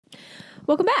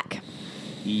Welcome back.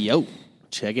 Yo,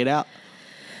 check it out.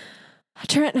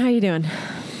 Trent, how you doing?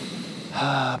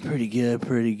 Pretty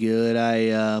good.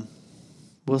 I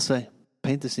will say,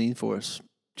 paint the scene for us,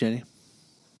 Jenny.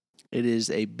 It is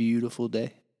a beautiful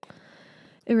day.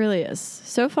 It really is.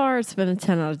 So far, it's been a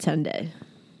 10 out of 10 day.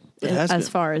 As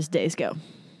far as days go.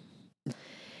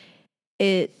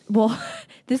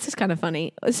 This is kind of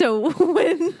funny. So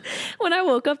when I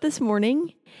woke up this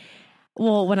morning,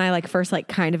 when I first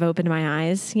kind of opened my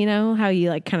eyes, you know how you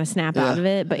kind of snap out of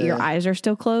it, but your eyes are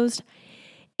still closed.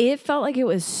 It felt like it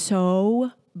was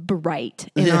so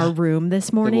bright in our room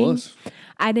this morning. It was.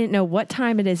 I didn't know what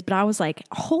time it is, but I was like,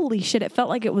 holy shit. It felt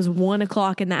like it was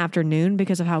 1:00 in the afternoon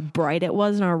because of how bright it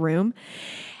was in our room.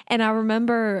 And I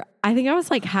remember, I think I was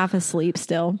half asleep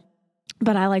still,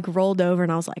 but I rolled over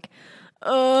and I was like,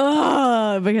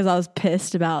 ugh, because I was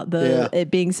pissed about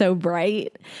it being so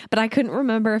bright. But I couldn't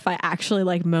remember if I actually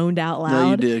moaned out loud.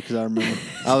 No, you did, because I remember.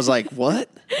 I was like,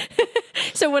 what?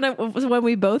 So when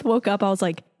we both woke up, I was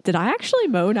like, did I actually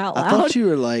moan out loud? I thought you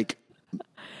were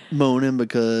moaning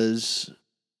because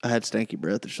I had stanky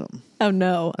breath or something. Oh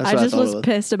no. I just was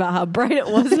pissed about how bright it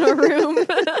was in our room.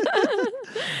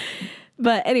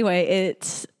 But anyway,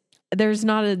 there's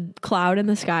not a cloud in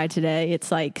the sky today. It's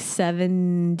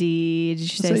 70. Did you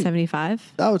say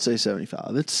 75? I would say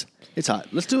 75. It's hot.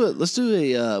 Let's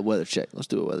do a weather check.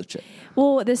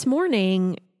 Well, this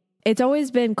morning, it's always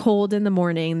been cold in the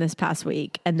morning this past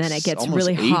week, and then it gets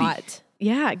really 80. hot.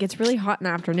 Yeah, it gets really hot in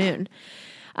the afternoon.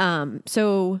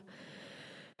 So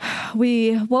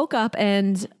we woke up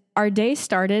and our day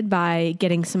started by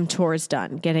getting some chores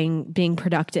done, being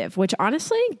productive, which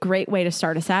honestly, great way to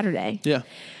start a Saturday. Yeah.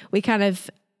 We kind of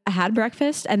had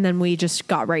breakfast and then we just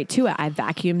got right to it. I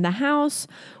vacuumed the house.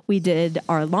 We did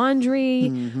our laundry.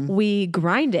 Mm-hmm. We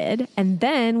grinded. And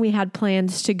then we had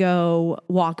plans to go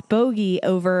walk Bogey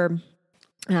over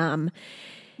in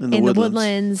the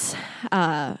woodlands,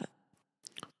 kind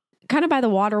of by the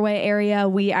waterway area.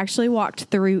 We actually walked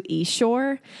through East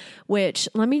Shore, which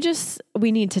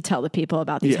we need to tell the people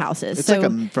about these houses.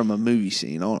 It's from a movie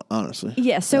scene, honestly.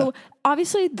 Yeah. So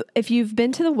obviously, if you've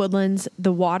been to the woodlands,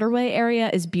 the waterway area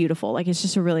is beautiful. It's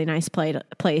just a really nice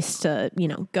place to,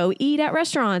 go eat at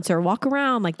restaurants or walk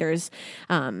around. There's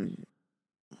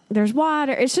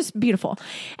water. It's just beautiful.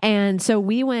 And so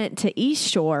we went to East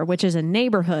Shore, which is a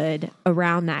neighborhood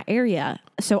around that area.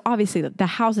 So obviously the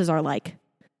houses are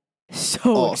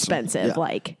so awesome. Expensive.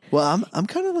 Yeah. Well, I'm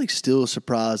kind of still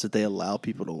surprised that they allow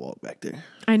people to walk back there.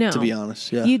 I know. To be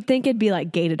honest. Yeah. You'd think it'd be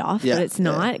gated off, but it's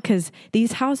not, because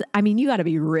these houses, you got to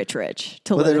be rich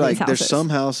to live in these houses. There's some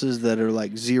houses that are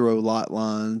zero lot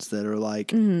lines that are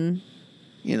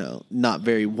not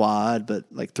very wide, but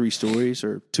 3 stories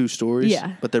or 2 stories.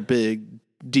 Yeah. But they're big,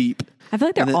 deep. I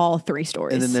feel they're all 3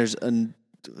 stories. And then there's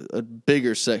a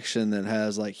bigger section that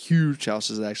has huge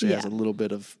houses that actually has a little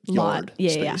bit of yard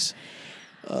space.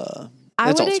 Yeah.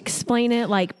 I would explain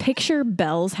it picture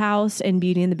Belle's house in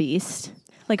Beauty and the Beast.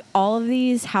 All of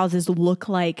these houses look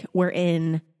like we're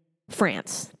in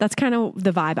France. That's kind of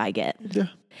the vibe I get. Yeah.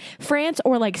 France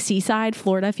or Seaside,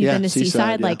 Florida. If you've been to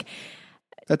Seaside,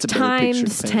 that's a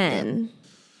times 10.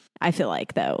 I feel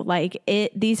though,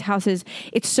 these houses,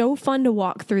 it's so fun to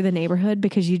walk through the neighborhood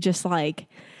because you just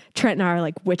Trent and I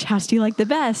are which house do you like the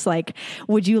best?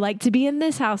 Would you like to be in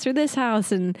this house or this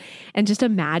house? And just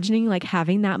imagining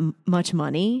having that much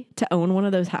money to own one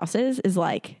of those houses is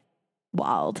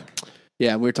wild.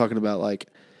 Yeah. We were talking about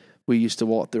we used to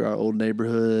walk through our old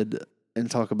neighborhood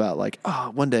and talk about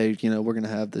one day, we're going to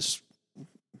have this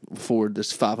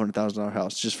 $500,000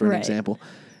 house, just for an example.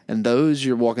 And those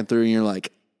you're walking through and you're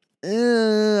I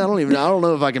don't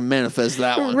know if I can manifest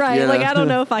that one. Right. I don't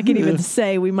know if I can even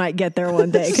say we might get there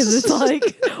one day, because it's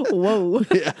whoa.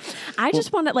 Yeah. I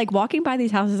just want to, walking by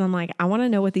these houses, I'm I want to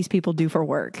know what these people do for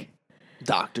work.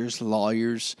 Doctors,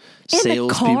 lawyers, and salespeople.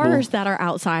 The cars that are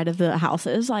outside of the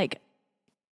houses, I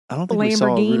don't think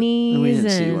Lamborghinis. We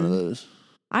didn't see one of those.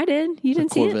 I did. You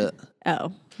didn't see it?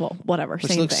 Oh, well, whatever. Which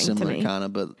same looks thing similar, to me. kind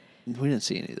of, but we didn't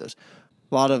see any of those.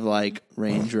 A lot of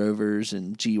Range Rovers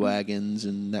and G-Wagons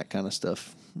and that kind of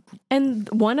stuff. And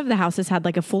one of the houses had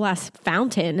a full ass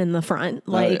fountain in the front.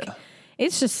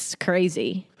 It's just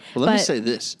crazy. Well, let me say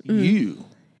this. You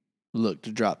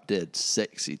looked drop dead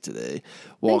sexy today,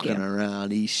 walking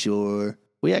around East Shore.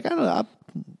 Well, yeah,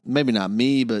 maybe not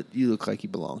me, but you look like you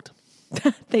belonged.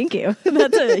 Thank you.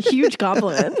 That's a huge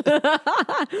compliment.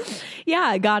 Yeah,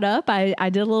 I got up. I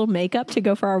did a little makeup to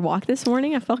go for our walk this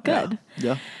morning. I felt good.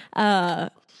 Yeah.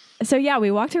 So yeah, we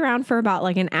walked around for about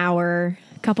an hour,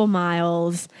 couple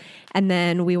miles, And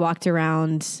then we walked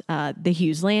around the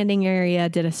Hughes Landing area,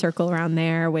 did a circle around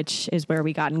there, which is where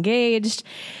we got engaged.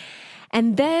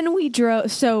 And then we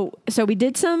drove. So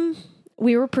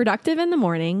we were productive in the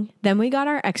morning. Then we got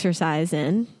our exercise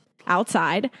in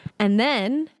outside. And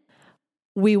then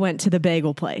we went to the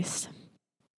bagel place,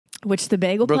 which the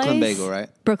bagel place. Brooklyn Bagel, right?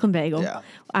 Brooklyn Bagel. Yeah.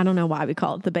 I don't know why we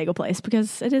call it the bagel place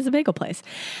because it is a bagel place.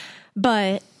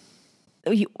 But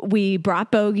we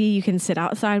brought Bogey. You can sit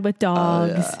outside with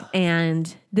dogs. Yeah.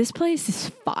 And this place is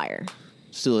fire.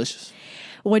 It's delicious.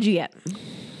 What'd you get?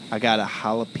 I got a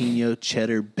jalapeno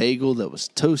cheddar bagel that was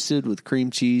toasted with cream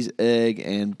cheese, egg,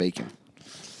 and bacon.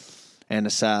 And a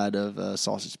side of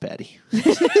sausage patty.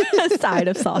 A side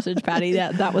of sausage patty.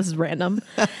 That was random.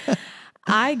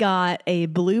 I got a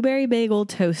blueberry bagel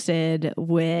toasted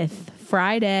with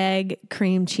fried egg,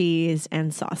 cream cheese,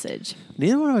 and sausage.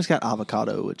 Neither one of us got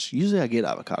avocado, which usually I get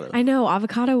avocado. I know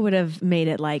avocado would have made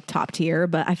it like top tier,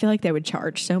 but I feel like they would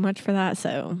charge so much for that,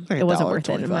 so like it wasn't worth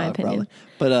it in my opinion.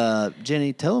 Probably. But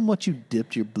Jenny, tell them what you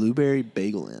dipped your blueberry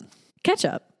bagel in.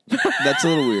 Ketchup. That's a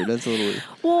little weird.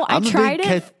 Well, I'm tried a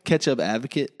big it. ketchup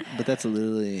advocate, but that's a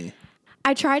literally.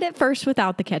 I tried it first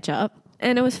without the ketchup,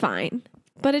 and it was fine.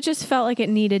 But it just felt like it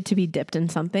needed to be dipped in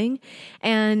something.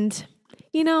 And,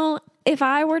 you know, if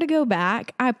I were to go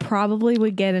back, I probably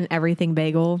would get an everything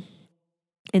bagel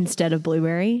instead of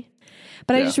blueberry.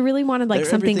 But I just really wanted like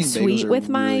something sweet with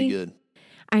my. Really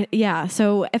good.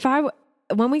 So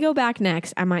when we go back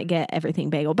next, I might get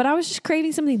everything bagel. But I was just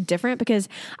craving something different because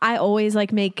I always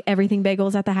like make everything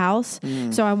bagels at the house.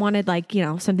 So I wanted like, you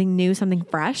know, something new, something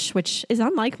fresh, which is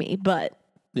unlike me. But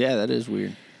yeah, that is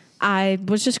weird. I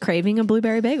was just craving a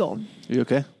blueberry bagel. You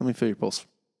okay? Let me feel your pulse.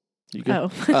 You good?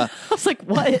 Oh, I was like,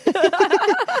 what?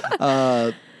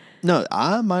 No,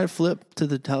 I might flip to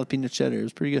the jalapeno cheddar. It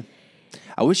was pretty good.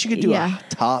 I wish you could do a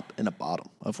top and a bottom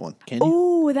of one. Can you?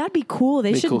 Oh, that'd be cool.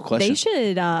 They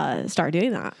should start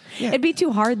doing that. Yeah. It'd be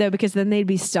too hard though, because then they'd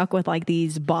be stuck with like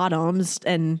these bottoms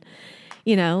and,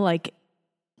 you know, like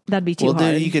that'd be too hard.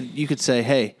 Well, dude, you could say,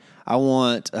 hey, I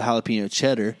want a jalapeno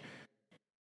cheddar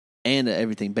and an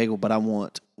everything bagel, but I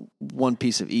want one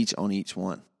piece of each on each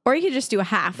one. Or you could just do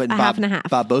half and a half.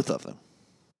 Buy both of them.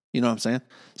 You know what I'm saying?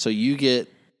 So you get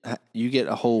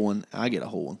a whole one, I get a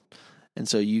whole one. And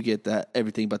so you get that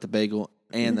everything but the bagel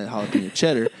and the jalapeno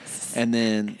cheddar. And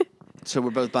then, so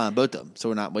we're both buying both of them. So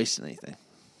we're not wasting anything.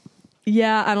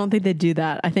 Yeah, I don't think they'd do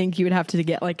that. I think you would have to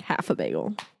get like half a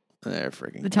bagel. They're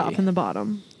freaking the top and the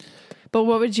bottom. But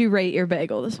what would you rate your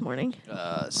bagel this morning?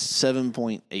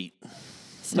 7.8.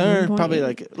 No, probably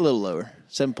like a little lower.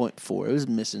 7.4. It was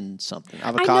missing something.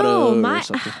 Avocado or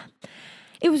something.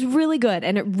 It was really good,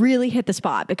 and it really hit the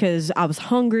spot because I was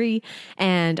hungry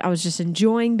and I was just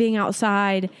enjoying being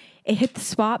outside. It hit the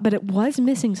spot, but it was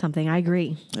missing something. I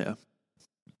agree. Yeah.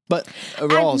 But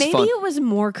overall, maybe fun. it was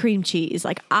more cream cheese.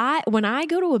 Like when I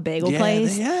go to a bagel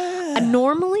place,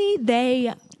 normally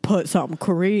they put some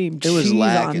cream cheese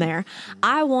on there.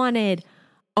 I wanted,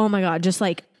 oh my God, just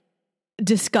like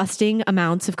disgusting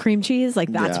amounts of cream cheese.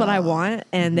 Like that's what I want,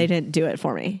 and they didn't do it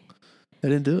for me. They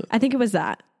didn't do it. I think it was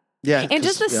that. Yeah. And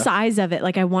just the size of it.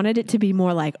 Like I wanted it to be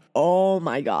more like, oh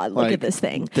my God, look at this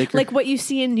thing. Thicker. Like what you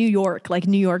see in New York, like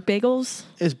New York bagels.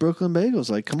 It's Brooklyn bagels.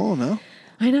 Like, come on now.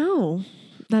 I know.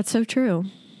 That's so true.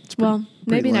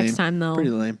 Maybe next time though.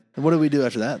 Pretty lame. And what did we do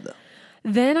after that though?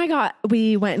 Then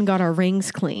we went and got our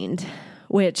rings cleaned,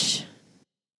 which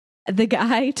the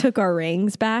guy took our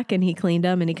rings back and he cleaned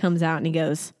them, and he comes out and he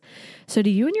goes, so do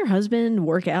you and your husband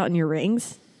work out in your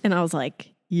rings? And I was like,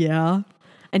 yeah.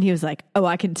 And he was like, oh,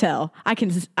 I can tell. I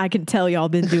can tell y'all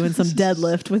been doing some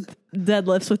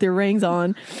deadlifts with your rings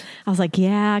on. I was like,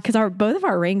 yeah, because both of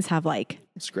our rings have like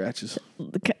scratches.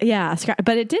 Yeah,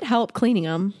 but it did help cleaning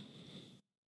them.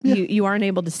 Yeah. You aren't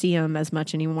able to see them as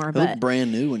much anymore. It looked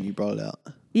brand new when you brought it out.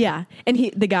 Yeah, and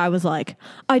the guy was like,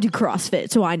 I do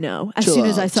CrossFit, so I know. As soon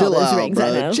as I saw those rings, bro.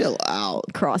 I know. Chill out.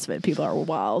 CrossFit people are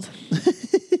wild.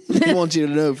 He wants you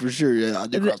to know for sure. Yeah, I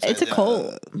do CrossFit. It's a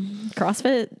cult.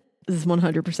 CrossFit is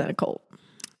 100% a cult.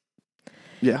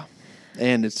 Yeah,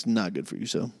 and it's not good for you.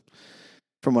 So,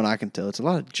 from what I can tell, it's a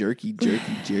lot of jerky.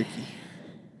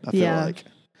 I feel like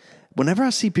whenever I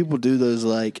see people do those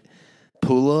like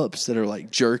pull-ups that are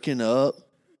like jerking up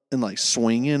and like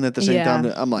swinging at the same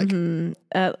time, I'm like,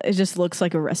 it just looks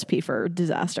like a recipe for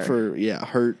disaster. For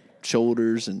hurt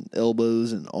shoulders and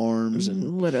elbows and arms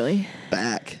and literally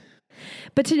back.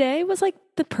 But today was like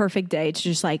the perfect day to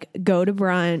just like go to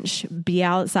brunch, be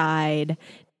outside,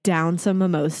 down some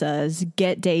mimosas,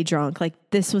 get day drunk. Like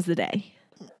this was the day.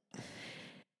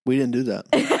 We didn't do that.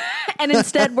 And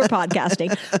instead we're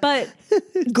podcasting. But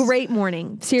great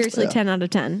morning. Seriously, 10 out of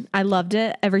 10. I loved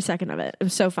it. Every second of it. It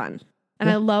was so fun. And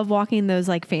I love walking those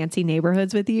like fancy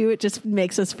neighborhoods with you. It just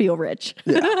makes us feel rich.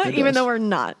 Yeah, even though we're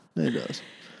not. It does.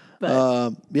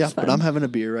 But but I'm having a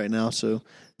beer right now, so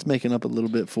it's making up a little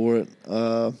bit for it.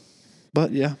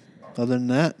 But yeah, other than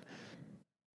that,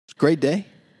 it's a great day.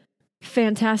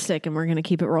 Fantastic, and we're going to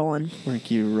keep it rolling. We're going to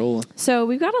keep it rolling. So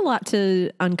we've got a lot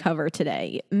to uncover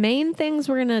today. Main things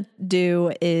we're going to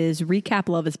do is recap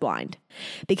Love is Blind.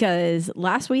 Because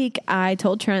last week I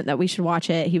told Trent that we should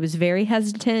watch it. He was very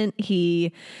hesitant.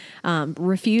 He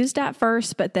refused at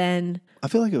first, but then... I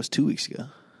feel like it was 2 weeks ago.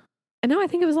 No, I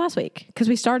think it was last week, because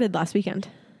we started last weekend.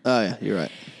 Oh, yeah, you're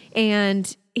right.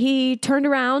 And he turned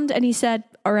around and he said,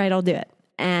 all right, I'll do it.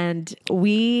 And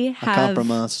we have... I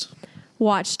compromised.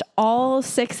 Watched all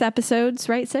 6 episodes,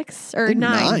 right? 6 or I think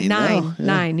 9? now, yeah.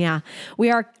 9. Yeah,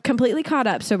 we are completely caught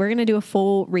up. So we're going to do a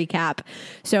full recap.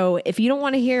 So if you don't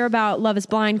want to hear about Love is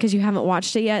Blind because you haven't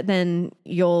watched it yet, then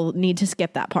you'll need to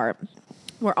skip that part.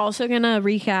 We're also going to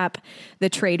recap the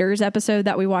Traitors episode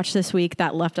that we watched this week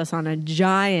that left us on a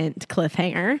giant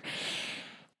cliffhanger.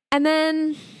 And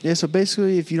then... Yeah, so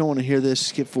basically, if you don't want to hear this,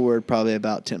 skip forward probably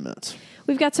about 10 minutes.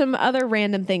 We've got some other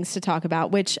random things to talk about,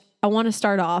 which I want to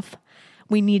start off.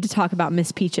 We need to talk about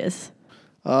Miss Peaches.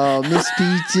 Oh, Miss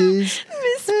Peaches.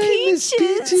 Miss Peaches. Miss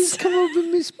Peaches. Come over,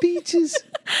 Miss Peaches.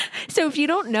 So if you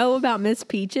don't know about Miss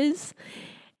Peaches,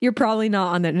 you're probably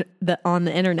not on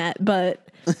the internet, but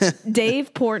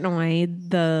Dave Portnoy,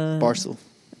 Barcel.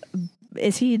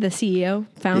 Is he the CEO,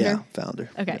 founder? Yeah, founder.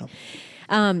 Okay.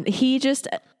 Yeah. He just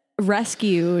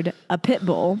rescued a pit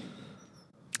bull,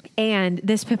 and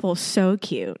this pit bull is so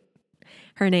cute.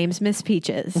 Her name's Miss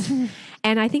Peaches.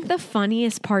 And I think the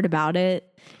funniest part about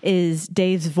it is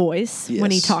Dave's voice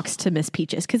when he talks to Miss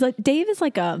Peaches. Because like Dave is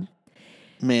like a...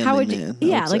 Manly man.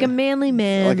 Yeah, like a manly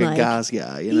man. Like a guy's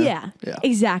guy, you know? Yeah,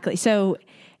 exactly. So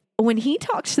when he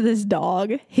talks to this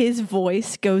dog, his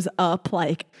voice goes up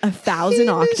like 1,000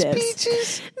 octaves. Miss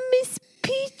Peaches. Miss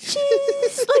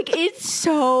Peaches. Like, it's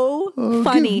so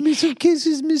funny. Give me some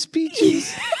kisses, Miss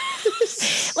Peaches.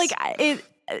 Like,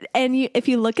 if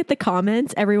you look at the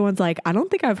comments, everyone's like, I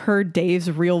don't think I've heard Dave's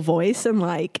real voice in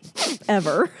like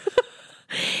ever.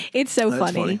 It's so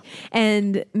funny.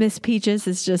 And Miss Peaches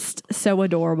is just so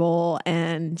adorable.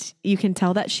 And you can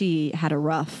tell that she had a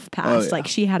rough past. Oh, yeah. Like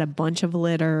she had a bunch of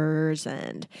litters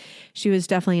and she was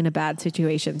definitely in a bad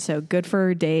situation. So good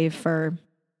for Dave for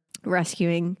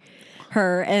rescuing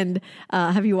her. And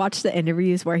have you watched the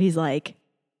interviews where he's like,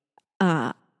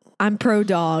 I'm pro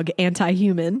dog,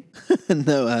 anti-human.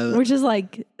 No, I haven't. Which is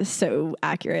like so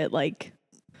accurate. Like,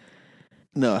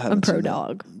 no, I haven't. I'm pro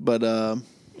dog, but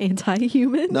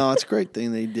anti-human. No, it's a great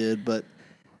thing they did, but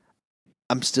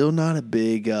I'm still not a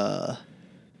big. I'm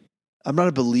not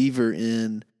a believer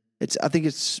in it's. I think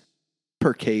it's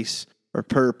per case or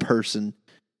per person.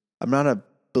 I'm not a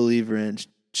believer in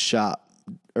shop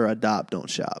or adopt, don't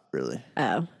shop. Really,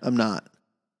 I'm not.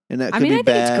 And that could be I bad.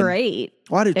 think it's great.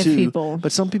 Well, I do too. People...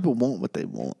 But some people want what they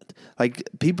want. Like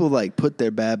people like put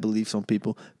their bad beliefs on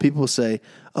people. People say,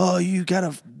 "Oh, you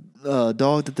got a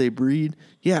dog that they breed."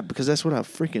 Yeah, because that's what I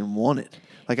freaking wanted.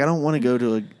 Like I don't want to go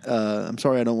to a. I'm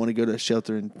sorry, I don't want to go to a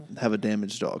shelter and have a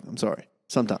damaged dog. I'm sorry.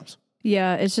 Sometimes.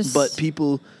 Yeah, it's just. But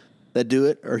people that do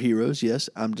it are heroes. Yes,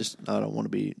 I don't want to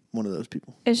be one of those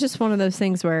people. It's just one of those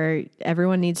things where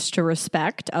everyone needs to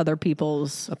respect other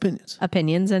people's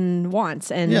opinions and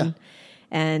wants.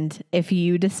 And if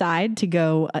you decide to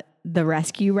go the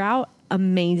rescue route,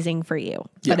 amazing for you.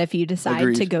 Yeah, but if you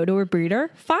decide to go to a breeder,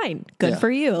 fine, good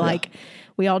for you. Like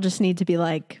we all just need to be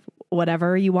like,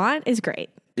 whatever you want is great.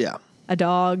 Yeah, a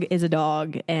dog is a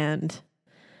dog, and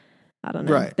I don't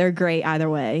know. Right. They're great either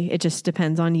way. It just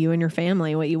depends on you and your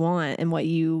family, what you want and what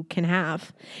you can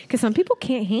have. Because some people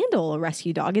can't handle a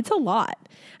rescue dog. It's a lot.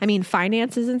 I mean,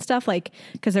 finances and stuff, like,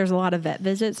 because there's a lot of vet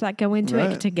visits that go into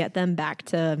it to get them back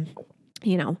to,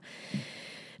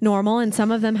 normal. And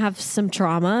some of them have some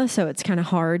trauma. So it's kind of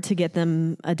hard to get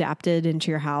them adapted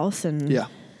into your house. And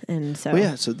so.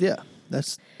 Well,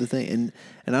 that's the thing.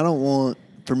 And I don't want,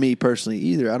 for me personally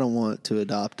either, I don't want to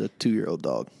adopt a 2-year-old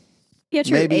dog. Yeah,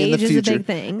 true. Maybe age in the future, is a big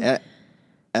thing.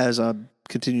 As I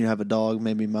continue to have a dog,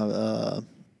 maybe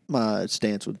my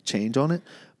stance would change on it.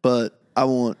 But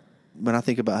when I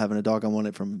think about having a dog, I want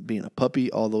it from being a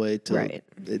puppy all the way to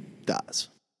it dies.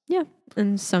 Yeah,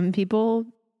 and some people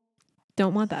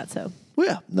don't want that. So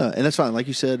and that's fine. Like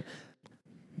you said,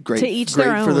 great to each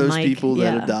their own, for those people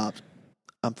that adopt.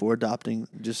 I'm for adopting,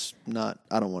 just not.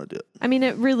 I don't want to do it. I mean,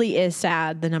 it really is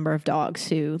sad the number of dogs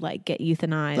who like get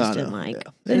euthanized and like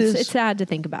it's sad to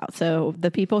think about. So the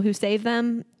people who save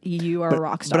them, you are a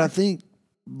rock star. But I think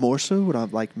more so what I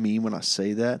like mean when I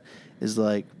say that is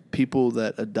like people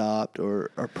that adopt or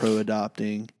are pro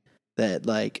adopting that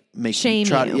like make shame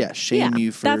you. Shame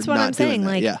you for that's what not I'm saying.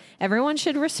 doing that. Like everyone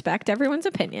should respect everyone's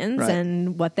opinions Right.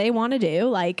 and what they want to do.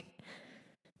 Like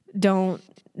don't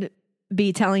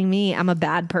be telling me I'm a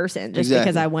bad person just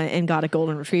because I went and got a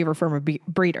golden retriever from a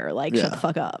breeder. Like shut the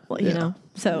fuck up, you know?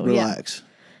 So relax.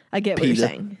 I get what you're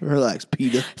saying. Relax,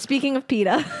 PETA. Speaking of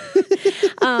PETA,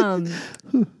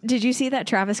 did you see that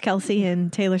Travis Kelce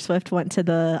and Taylor Swift went to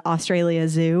the Australia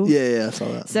Zoo? Yeah, I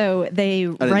saw that. So they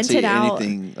I didn't rented see out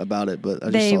anything about it,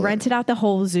 but they rented out the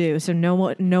whole zoo, so no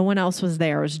one else was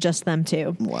there. It was just them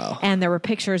two. Wow! And there were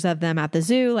pictures of them at the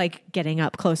zoo, like getting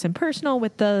up close and personal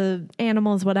with the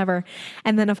animals, whatever.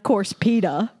 And then, of course,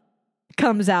 PETA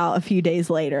comes out a few days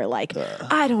later, like,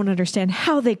 I don't understand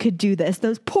how they could do this.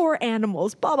 Those poor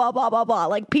animals, blah, blah, blah, blah, blah.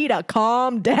 Like, PETA,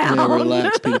 calm down. Yeah,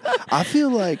 relax, PETA. I feel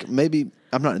like maybe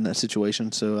I'm not in that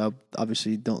situation, so I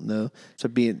obviously don't know. So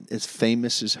being as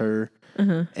famous as her,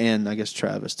 and I guess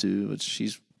Travis too, which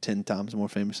she's 10 times more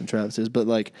famous than Travis is, but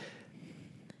like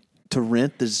to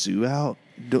rent the zoo out,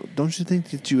 don't you think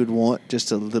that you would want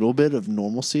just a little bit of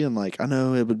normalcy? And like, I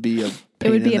know it would be a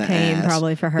pain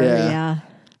probably for her, yeah.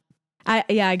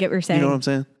 I get what you're saying. You know what I'm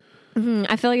saying? Mm-hmm.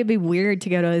 I feel like it'd be weird to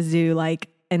go to a zoo like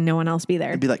and no one else be there.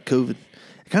 It'd be like COVID.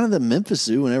 Kind of the Memphis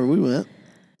Zoo whenever we went.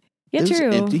 Yeah, it true.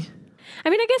 Was empty. I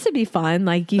mean, I guess it'd be fun.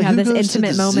 Like you have this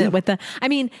intimate moment with I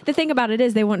mean, the thing about it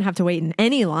is they wouldn't have to wait in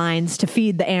any lines to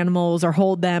feed the animals or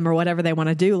hold them or whatever they want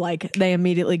to do. Like they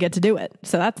immediately get to do it.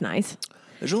 So that's nice.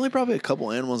 There's only probably a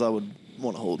couple animals I would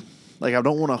want to hold. Like I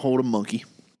don't want to hold a monkey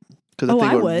because I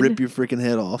think it would rip your freaking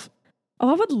head off. Oh,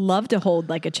 I would love to hold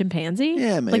like a chimpanzee.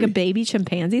 Yeah, maybe. Like a baby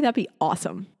chimpanzee. That'd be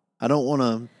awesome. I don't want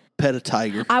to pet a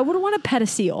tiger. I would want to pet a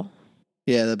seal.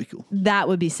 Yeah, that'd be cool. That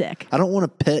would be sick. I don't want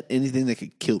to pet anything that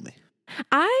could kill me.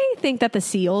 I think that the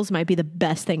seals might be the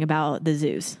best thing about the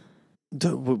zoos.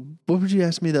 What would you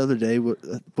ask me the other day?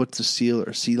 What's a seal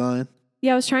or a sea lion?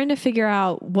 Yeah, I was trying to figure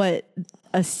out what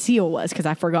a seal was because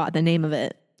I forgot the name of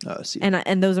it.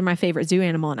 And those are my favorite zoo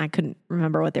animal, and I couldn't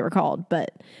remember what they were called.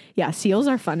 But yeah, seals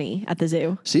are funny at the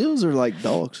zoo. Seals are like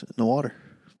dogs in the water.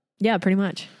 Yeah, pretty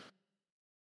much.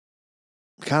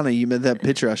 Kind of. You made that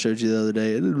picture I showed you the other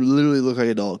day. It literally looked like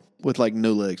a dog with like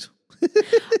no legs.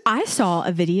 I saw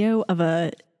a video of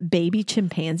a baby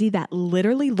chimpanzee that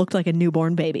literally looked like a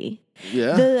newborn baby.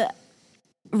 Yeah. The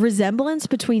resemblance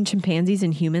between chimpanzees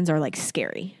and humans are like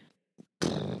scary.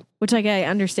 Which, like, I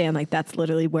understand, like, that's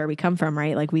literally where we come from,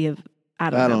 right? Like, we have, I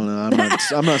don't know.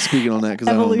 I'm not speaking on that because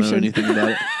I don't know anything about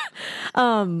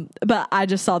it. But I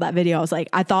just saw that video. I was like,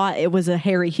 I thought it was a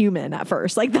hairy human at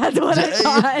first. Like, that's what I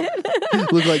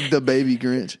thought. Looked like the baby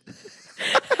Grinch.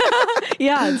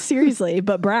 Yeah, seriously,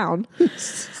 but brown.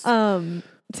 So,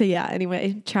 yeah,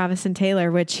 anyway, Travis and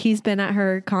Taylor, which he's been at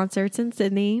her concerts in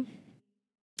Sydney.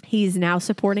 He's now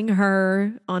supporting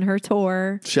her on her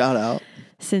tour. Shout out.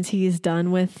 Since he's done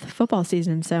with football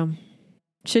season. So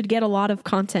should get a lot of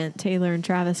content, Taylor and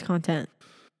Travis content.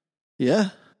 Yeah.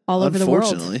 All over the world.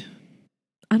 Unfortunately.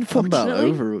 I'm about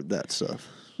over that stuff.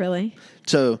 Really?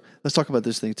 So let's talk about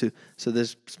this thing too. So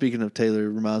this, speaking of Taylor,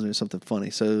 reminds me of something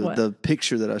funny. So the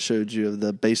picture that I showed you of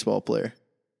the baseball player.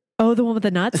 Oh, the one with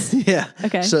the nuts? Yeah.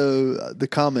 Okay. So the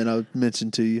comment I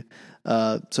mentioned to you.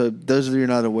 So those of you who are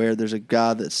not aware, there's a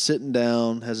guy that's sitting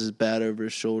down, has his bat over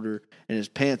his shoulder, and his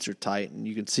pants are tight, and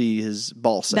you can see his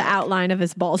ball sack. The outline of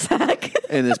his ball sack.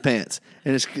 And his pants.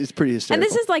 And it's pretty hysterical. And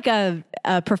this is like a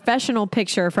professional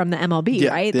picture from the MLB,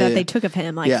 right? That they took of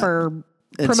him, like for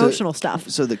promotional stuff.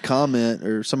 So the comment,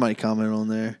 or somebody commented on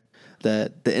there,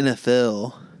 that the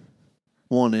NFL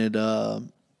wanted...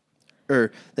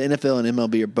 or the NFL and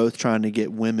MLB are both trying to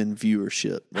get women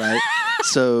viewership, right?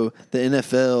 So the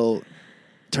NFL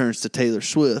turns to Taylor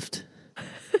Swift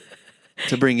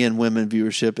to bring in women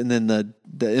viewership, and then the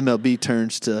MLB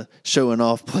turns to showing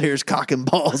off players cocking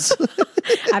balls.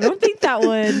 I don't think that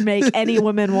would make any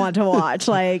woman want to watch.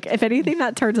 Like, if anything,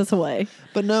 that turns us away.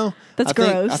 But no, that's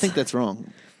gross. I think that's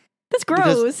wrong. That's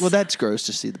gross. Because, that's gross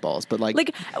to see the balls. But like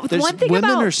one thing women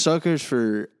are suckers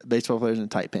for baseball players in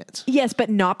tight pants. Yes, but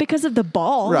not because of the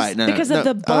balls. Right. Because of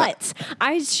the butts.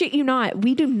 I shit you not.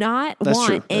 We do not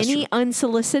want any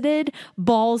unsolicited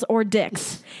balls or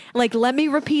dicks. Like, let me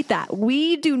repeat that.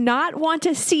 We do not want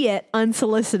to see it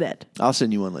unsolicited. I'll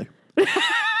send you one later.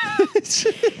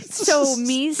 So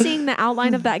me seeing the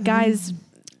outline of that guy's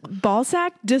ball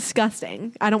sack,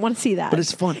 disgusting. I don't want to see that. But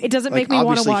it's funny. It doesn't make me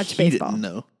want to watch baseball.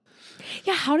 No.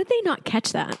 Yeah, how did they not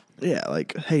catch that? Yeah,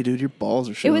 like, hey, dude, your balls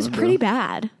are It showing. was pretty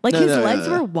bad. Like, his legs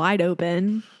were wide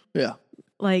open. Yeah.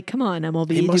 Like, come on,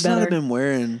 MLB, He must do better. not have been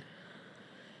wearing,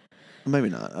 maybe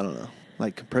not, I don't know,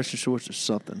 like compression shorts or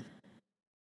something.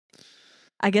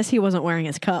 I guess he wasn't wearing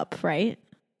his cup, right?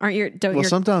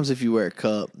 Sometimes if you wear a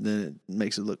cup, then it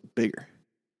makes it look bigger.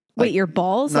 Wait, Like, your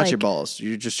balls? Not your balls.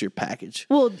 You're just your package.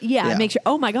 Well, yeah, Yeah. make sure.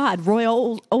 Oh my God, Roy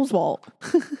Oswald.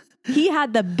 He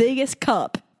had the biggest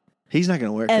cup He's not going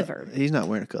to wear a ever. cup. He's not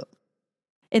wearing a cup.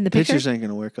 In the picture. Pitchers ain't going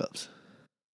to wear cups.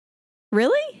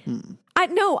 Really? Mm-mm.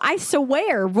 I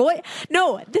swear, Roy.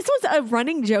 No, this was a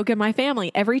running joke in my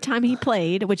family. Every time he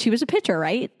played, which he was a pitcher,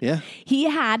 right? Yeah. He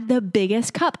had the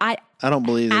biggest cup. I don't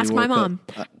believe that. Ask my mom.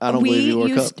 I don't believe he wore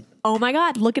a cup. Oh my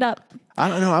God, look it up. I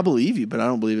don't know. I believe you, but I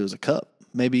don't believe it was a cup.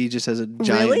 Maybe he just has a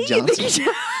giant Really? Johnson.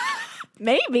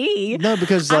 Maybe. No,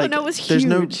 because I like don't know, it was there's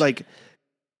no huge. like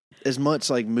as much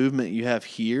like movement you have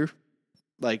here,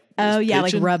 like Oh yeah,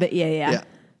 pitching. like rub it. Yeah. Yeah,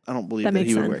 I don't believe That that makes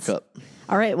he would wear a sense. cup.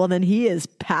 All right, well then he is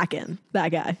packing, that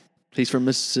guy. He's from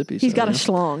Mississippi. He's so, got a yeah.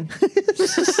 schlong.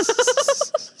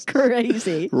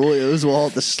 Crazy. Roy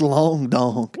Oswald, the slong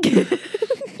dong. Yeah.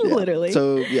 Literally.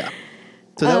 So yeah,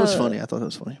 so that was funny. I thought that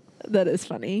was funny That is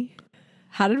funny.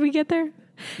 How did we get there?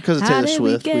 because of How Taylor did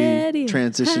Swift. We get here?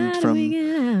 transitioned How from did we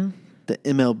get out? the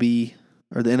MLB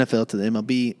or the NFL to the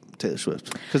MLB. Taylor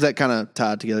Swift, because that kind of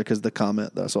tied together because of the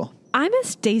comment that I saw. I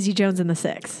miss Daisy Jones and the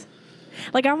Six.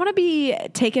 Like, I want to be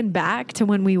taken back to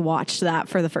when we watched that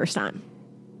for the first time.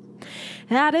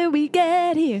 How did we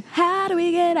get here? How do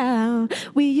we get out?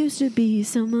 We used to be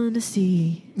someone to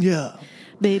see. Yeah,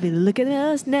 Baby, look at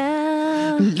us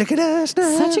now. look at us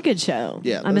now. Such a good show.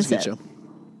 Yeah, I that was miss a good it. show.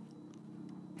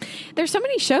 There's so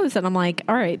many shows that I'm like,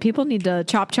 all right, people need to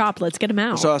chop. Let's get them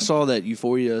out. So I saw that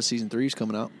Euphoria season 3 is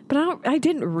coming out. But I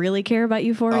didn't really care about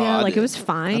Euphoria. I Like, did. it was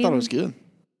fine. I thought it was good.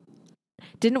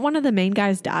 Didn't one of the main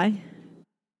guys die?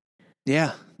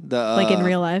 Yeah, Like in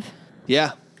real life?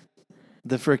 Yeah,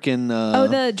 the freaking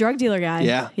The drug dealer guy.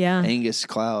 yeah Angus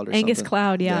Cloud or Angus something.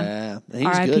 Cloud, yeah. Yeah, he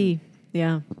was R.I.P. good.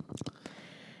 Yeah.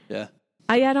 Yeah,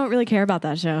 I don't really care about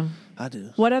that show. I do.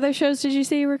 What other shows did you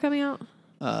see were coming out?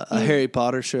 A Harry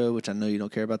Potter show, which I know you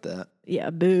don't care about that. Yeah,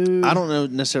 boo. I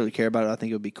don't necessarily care about it. I think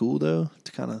it would be cool though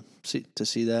to kind of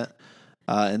see that.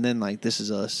 And then like This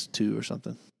Is Us 2 or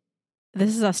something.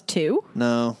 This Is Us 2?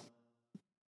 No,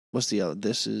 what's the other?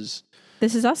 This Is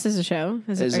Us is a show.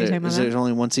 Are you talking about that? there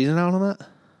only one season out on that?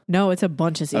 No, it's a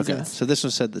bunch of seasons. Okay, so this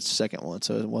one said the second one,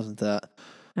 so it wasn't that.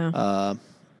 Oh.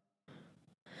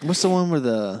 What's the one where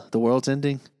the world's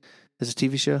ending? It's a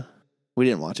TV show. We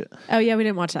didn't watch it. Oh, yeah, we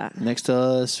didn't watch that. Next to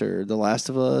Us or The Last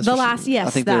of Us. The or Last, something. yes, I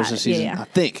think there was a that. season. Yeah. I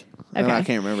think. Okay. I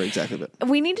can't remember exactly, but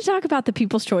We need to talk about the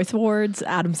People's Choice Awards,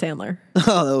 Adam Sandler.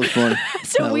 oh, that was funny.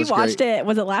 So That we was watched great. it.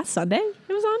 Was it last Sunday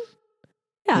it was on?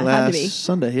 Yeah, it had Last to be.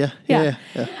 Sunday, yeah. Yeah.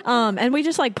 Yeah. And we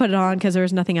just like put it on because there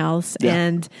was nothing else. Yeah.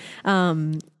 And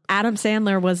Adam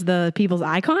Sandler was the people's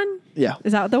icon. Yeah.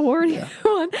 Is that what the award he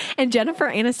won? And Jennifer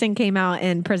Aniston came out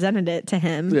and presented it to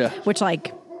him. Yeah. Which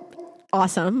like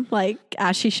awesome, like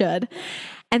as she should.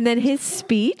 And then his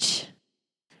speech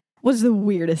was the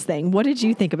weirdest thing. What did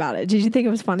you think about it? Did you think it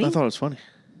was funny? I thought it was funny.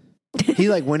 He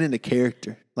like went into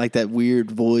character, like that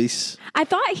weird voice. I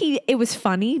thought it was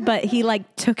funny, but he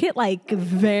like took it like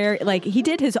very like he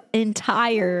did his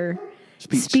entire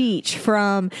speech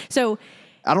from so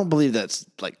I don't believe that's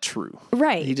like true.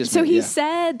 right. He just he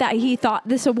said that he thought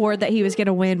this award that he was going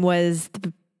to win was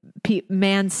the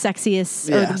man's sexiest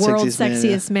or the world's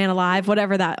sexiest man alive,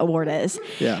 whatever that award is.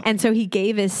 Yeah. And so he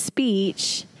gave his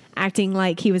speech acting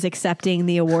like he was accepting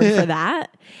the award for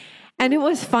that. And it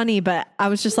was funny, but I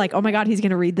was just like, oh my God, he's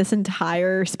going to read this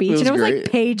entire speech. And it was great.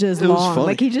 like pages It was long. funny.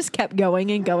 Like he just kept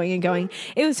going and going and going.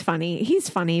 It was funny. He's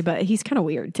funny, but he's kind of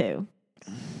weird too.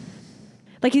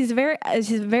 Like he's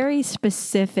very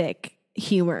specific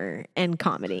humor and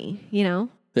comedy, you know?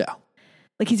 Yeah.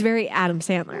 Like he's very Adam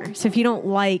Sandler. So if you don't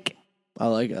like, I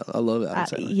like it. I love Adam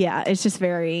Sandler. yeah, it's just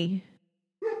very,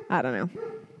 I don't know.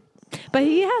 But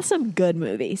he has some good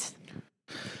movies.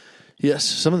 Yes,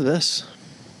 some of the best.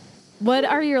 What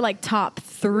are your like top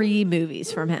 3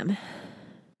 movies from him?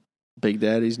 Big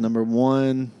Daddy's number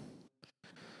 1.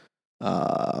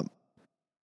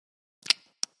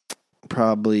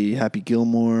 Probably Happy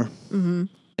Gilmore. Mm-hmm.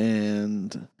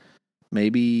 And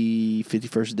maybe 50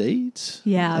 First Dates.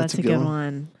 Yeah, that's a good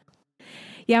one.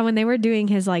 Yeah, when they were doing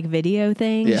his like video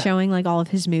thing, showing like all of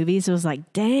his movies, it was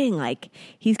like, dang, like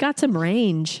he's got some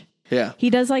range. Yeah. He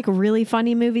does like really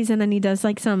funny movies and then he does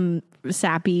like some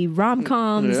sappy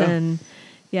rom-coms and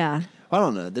yeah. I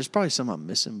don't know. There's probably some I'm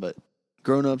missing, but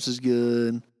Grown Ups is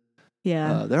good.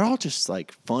 Yeah. They're all just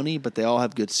like funny, but they all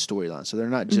have good storylines. So they're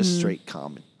not just straight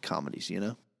comedies, you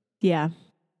know? Yeah.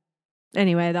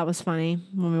 Anyway, that was funny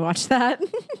when we watched that.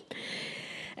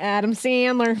 Adam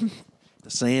Sandler. The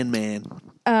Sandman.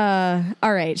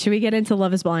 All right. Should we get into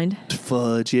Love is Blind?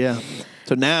 Fudge, yeah.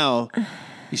 So now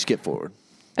you skip forward.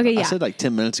 Okay, yeah. I said like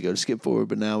 10 minutes ago to skip forward,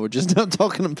 but now we're just not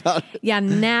talking about it. Yeah,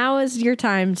 now is your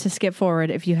time to skip forward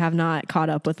if you have not caught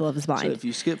up with Love is Blind. So if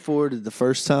you skip forward the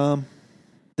first time,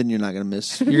 then you're not going to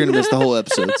miss. You're going to miss the whole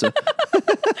episode. So.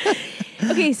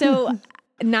 Okay, so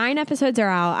 9 episodes are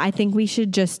out. I think we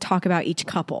should just talk about each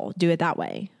couple. Do it that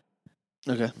way.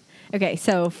 Okay. Okay,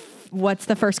 so what's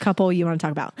the first couple you want to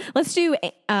talk about? Let's do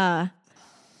the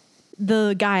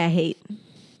guy I hate.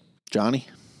 Johnny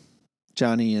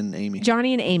and Amy.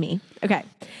 Johnny and Amy. Okay.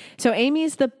 So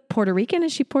Amy's the Puerto Rican.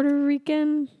 Is she Puerto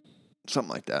Rican?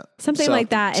 Something like that. Something like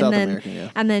that. South American, yeah.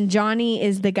 And then Johnny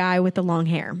is the guy with the long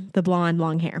hair, the blonde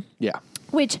long hair. Yeah.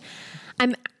 Which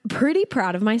I'm pretty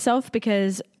proud of myself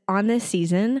because on this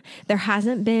season, there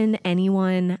hasn't been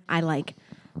anyone I like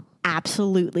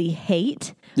absolutely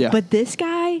hate. Yeah. But this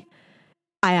guy,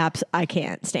 I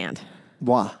can't stand.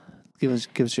 Why? Give us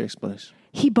your explanation.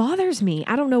 He bothers me.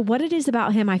 I don't know what it is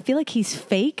about him. I feel like he's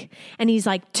fake and he's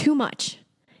like too much.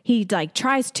 He like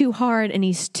tries too hard and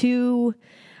he's too,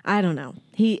 I don't know.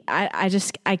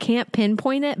 I can't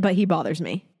pinpoint it, but he bothers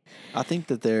me. I think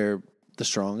that they're the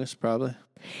strongest probably.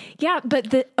 Yeah,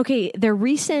 but their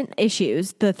recent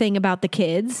issues, the thing about the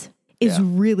kids is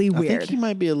really weird. I think he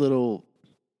might be a little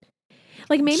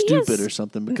like maybe stupid or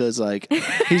something because like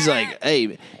he's like,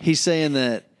 hey, he's saying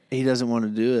that he doesn't want to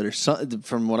do it or something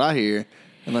from what I hear.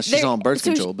 Unless she's on birth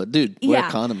control. But, dude, wear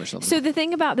a condom or something. So the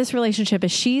thing about this relationship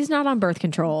is she's not on birth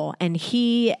control, and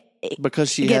he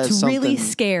gets really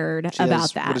scared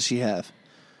about that. What does she have?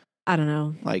 I don't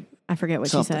know. Like I forget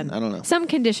what she said. I don't know. Some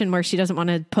condition where she doesn't want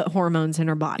to put hormones in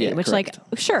her body, which, correct.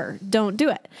 like, sure, don't do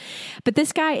it. But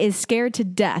this guy is scared to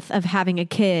death of having a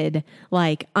kid,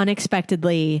 like,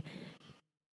 unexpectedly.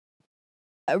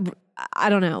 I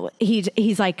don't know.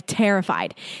 He's like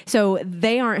terrified. So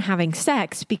they aren't having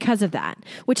sex because of that,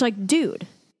 which like, dude,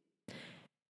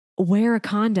 wear a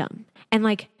condom and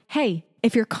like, hey,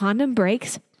 if your condom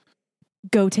breaks,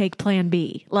 go take plan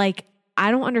B. Like,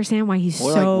 I don't understand why he's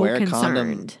so wear concerned. A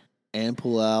condom and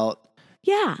pull out.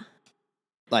 Yeah.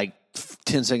 Like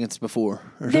 10 seconds before.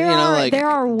 Or there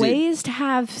are dude. ways to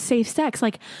have safe sex.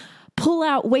 Like, pull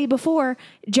out way before,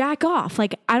 jack off.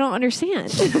 Like, I don't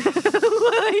understand.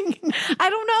 Like, I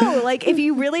don't know. Like, if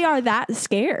you really are that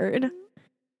scared.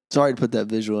 Sorry to put that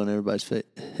visual in everybody's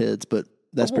heads, but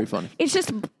that's pretty funny. It's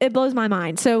just, it blows my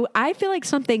mind. So I feel like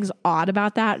something's odd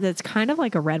about that. That's kind of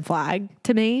like a red flag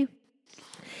to me.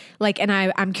 Like, and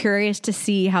I'm curious to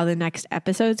see how the next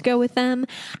episodes go with them.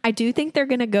 I do think they're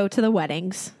going to go to the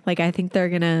weddings. Like, I think they're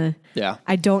going to. Yeah.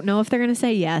 I don't know if they're going to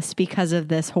say yes because of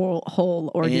this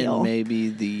whole ordeal. And maybe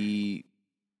the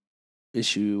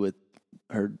issue with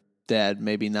her dad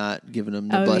maybe not giving him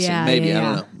the blessing. Yeah, maybe, yeah, I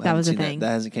don't know. That was a thing.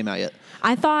 That hasn't came out yet.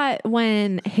 I thought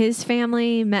when his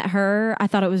family met her, I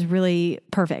thought it was really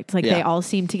perfect. Like they all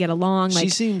seemed to get along.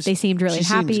 Like they seemed really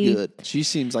happy. She seems good. She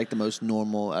seems like the most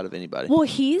normal out of anybody. Well,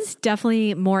 he's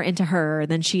definitely more into her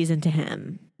than she's into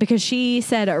him. Because she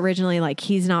said originally, like,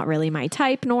 he's not really my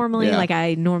type normally. Yeah. Like,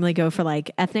 I normally go for,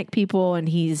 like, ethnic people, and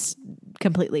he's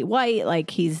completely white. Like,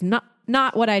 he's not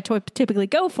what I typically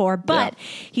go for, but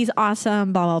he's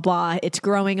awesome, blah, blah, blah. It's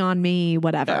growing on me,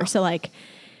 whatever. Yeah. So, like,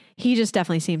 he just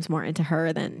definitely seems more into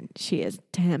her than she is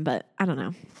to him. But I don't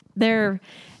know.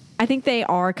 I think they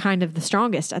are kind of the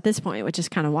strongest at this point, which is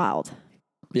kind of wild.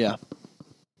 Yeah.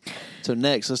 So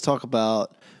next, let's talk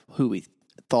about who we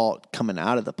thought coming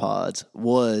out of the pods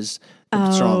was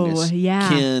the strongest. Yeah.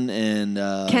 Ken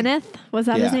and Kenneth, was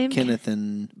that his name? Kenneth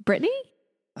and Brittany?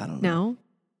 I don't know. No.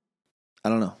 I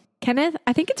don't know. Kenneth?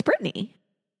 I think it's Brittany.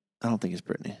 I don't think it's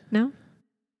Brittany. No?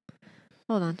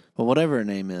 Hold on. Well, whatever her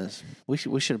name is, we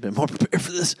should have been more prepared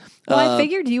for this. Well, I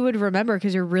figured you would remember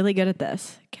because you're really good at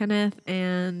this. Kenneth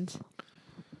and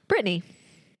Brittany.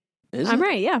 I'm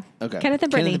right, yeah. Okay. Kenneth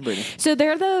and Brittany. So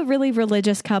they're the really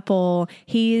religious couple.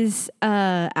 He's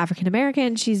African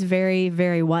American. She's very,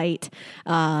 very white.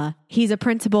 He's a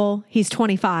principal. He's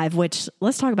 25, which,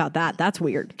 let's talk about that. That's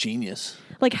weird. Genius.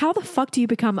 Like, how the fuck do you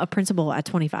become a principal at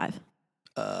 25?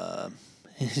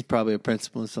 He's probably a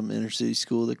principal in some inner city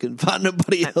school that couldn't find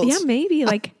nobody else. Yeah, maybe.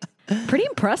 Like, pretty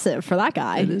impressive for that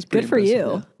guy. It is good for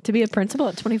you to be a principal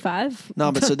at 25.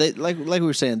 No, but so they like we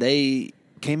were saying, they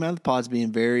came out of the pods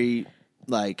being very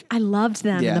Like, I loved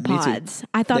them in the me too. pods.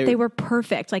 I thought they were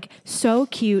perfect. Like, so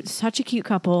cute, such a cute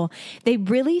couple. They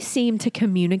really seem to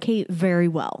communicate very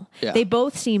well. Yeah. They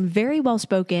both seem very well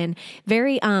spoken,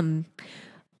 very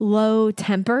low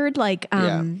tempered, like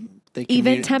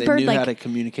even tempered. They knew like how to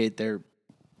communicate their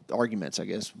arguments, I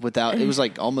guess. Without it was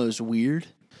like almost weird.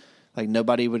 Like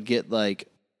nobody would get like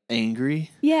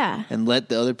angry. Yeah. And let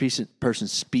the other person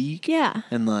speak. Yeah.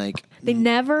 And like they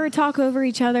never talk over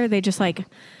each other. They just like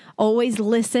always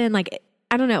listen. Like,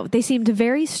 I don't know. They seemed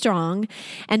very strong.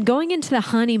 And going into the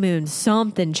honeymoon,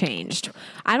 something changed.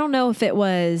 I don't know if it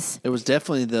was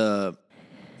definitely the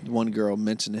one girl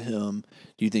mentioned to him,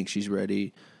 do you think she's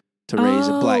ready to raise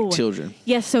black children?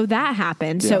 Yes, so that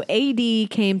happened. Yeah. So AD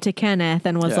came to Kenneth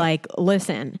and was like,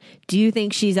 listen, do you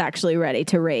think she's actually ready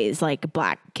to raise like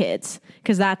black kids?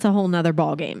 Because that's a whole nother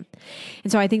ball game.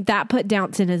 And so I think that put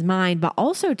doubts in his mind. But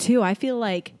also, too, I feel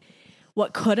like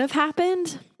what could have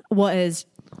happened was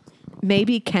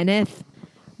maybe Kenneth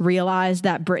realized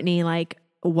that Brittany like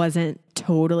wasn't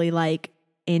totally like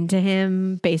into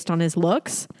him based on his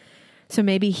looks. So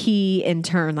maybe he, in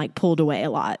turn, like pulled away a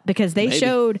lot because they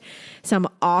showed some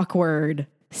awkward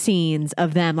scenes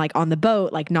of them like on the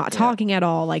boat, like not talking at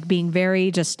all, like being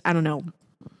very just, I don't know.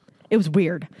 It was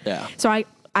weird. Yeah. So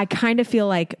I kind of feel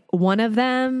like one of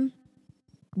them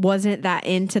wasn't that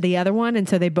into the other one. And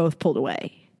so they both pulled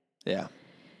away. Yeah.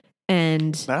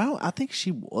 But I think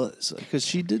she was, because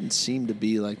she didn't seem to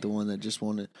be like the one that just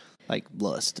wanted like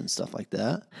lust and stuff like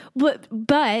that. But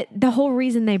the whole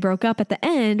reason they broke up at the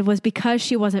end was because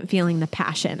she wasn't feeling the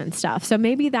passion and stuff. So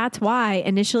maybe that's why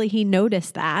initially he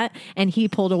noticed that and he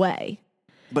pulled away.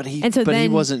 But he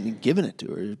wasn't giving it to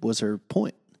her, was her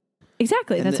point.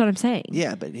 Exactly. And that's what I'm saying.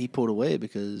 Yeah, but he pulled away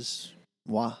because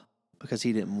why? Because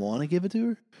he didn't want to give it to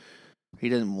her? He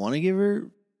didn't want to give her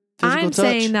I'm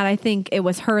saying that I think it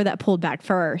was her that pulled back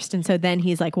first. And so then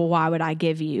he's like, well, why would I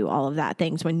give you all of that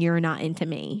things when you're not into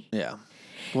me? Yeah.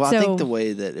 Well, I think the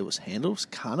way that it was handled was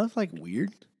kind of like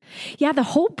weird. Yeah, the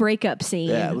whole breakup scene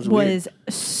was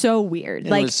so weird.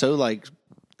 Like, it was so like,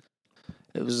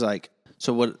 it was like,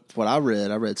 so what I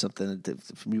read something that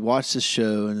if we watch this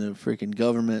show and the freaking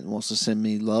government wants to send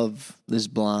me Love is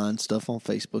Blind stuff on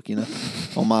Facebook, you know,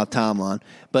 on my timeline.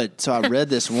 But so I read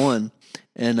this one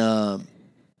and,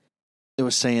 it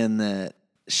was saying that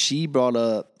she brought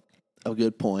up a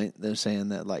good point. They're saying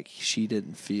that like she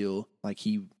didn't feel like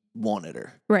he wanted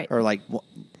her, right? Or like what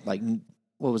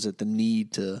was it? The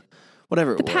need to,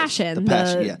 whatever the it was, passion, the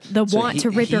passion, yeah, the want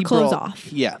to rip your clothes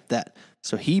off, yeah, that.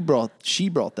 So she brought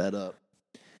that up,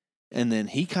 and then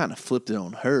he kind of flipped it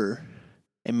on her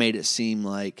and made it seem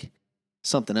like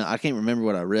something else. I can't remember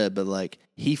what I read, but like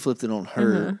he flipped it on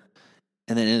her,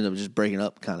 and then ended up just breaking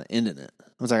up, kind of ending it.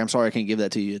 I was like, I'm sorry, I can't give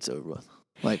that to you. It's over with.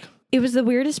 Like, it was the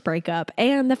weirdest breakup.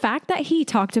 And the fact that he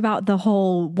talked about the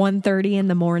whole 1:30 in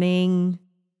the morning.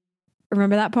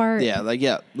 Remember that part? Yeah. Like,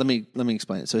 yeah. Let me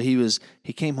explain it. So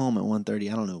he came home at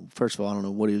 1:30. I don't know. First of all, I don't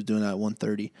know what he was doing at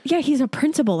 1:30. Yeah. He's a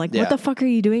principal. Like, what the fuck are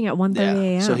you doing at 1:30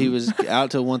 a.m.? So he was out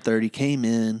till 1:30, came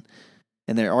in,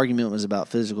 and their argument was about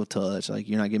physical touch. Like,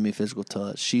 you're not giving me physical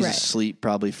touch. She's asleep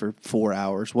probably for 4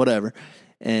 hours, whatever.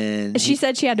 And she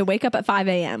said she had to wake up at 5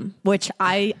 a.m., which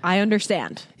I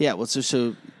understand. Yeah, well,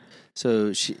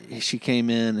 so she came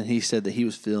in and he said that he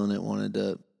was feeling it, wanted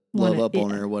to love up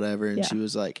on her or whatever, and she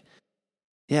was like,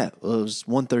 "Yeah, well, it was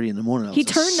 1:30 in the morning. I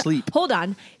was asleep." Hold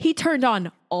on, he turned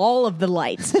on all of the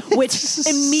lights, which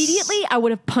immediately I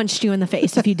would have punched you in the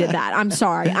face if you did that. I'm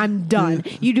sorry, I'm done.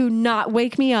 You do not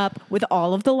wake me up with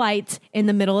all of the lights in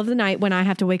the middle of the night when I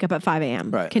have to wake up at 5 a.m.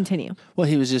 Right. Continue. Well,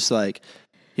 he was just like,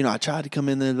 you know, I tried to come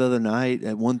in there the other night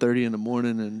at 1:30 in the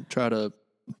morning and try to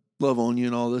love on you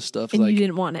and all this stuff. And like, you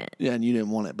didn't want it. Yeah, and you didn't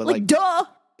want it. But like duh!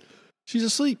 She's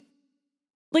asleep.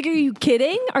 Like, are you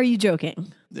kidding? Are you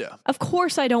joking? Yeah. Of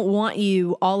course I don't want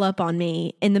you all up on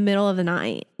me in the middle of the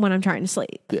night when I'm trying to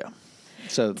sleep. Yeah.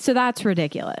 So that's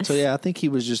ridiculous. So, yeah, I think he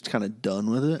was just kind of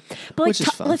done with it, but which is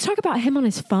fine. Let's talk about him on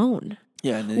his phone.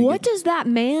 Yeah. And what does that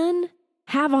man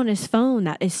have on his phone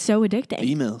that is so addicting?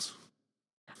 Emails.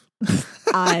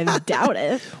 I doubt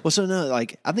it. Well, so no,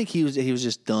 like I think he was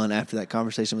just done after that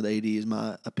conversation with AD, is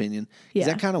my opinion. Yeah,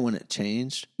 that kind of when it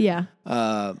changed. Yeah.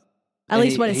 At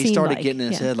least what it seemed like. He started getting in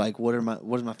his head like, what is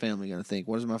my family going to think?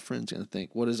 What is my friends going to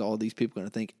think? What is all these people going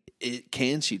to think?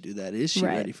 Can she do that? Is she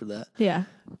ready for that? Yeah.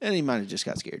 And he might have just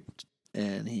got scared,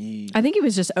 and I think he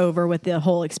was just over with the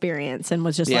whole experience and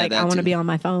was just like, I want to be on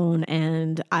my phone,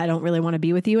 and I don't really want to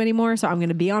be with you anymore, so I'm going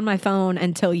to be on my phone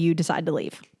until you decide to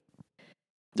leave.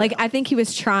 Like, I think he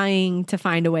was trying to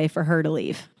find a way for her to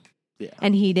leave. Yeah.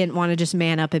 And he didn't want to just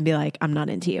man up and be like, I'm not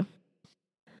into you.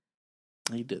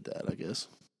 He did that, I guess.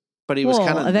 But he was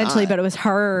kind of eventually, but it was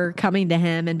her coming to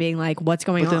him and being like, what's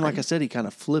going on? But then, like I said, he kind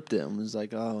of flipped it and was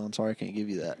like, oh, I'm sorry, I can't give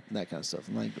you that kind of stuff.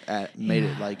 And like made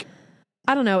it like...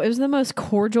 I don't know. It was the most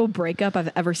cordial breakup I've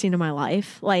ever seen in my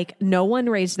life. Like, no one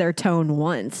raised their tone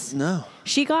once. No.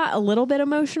 She got a little bit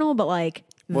emotional, but like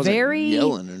wasn't very...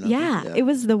 yelling or nothing. Yeah, it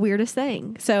was the weirdest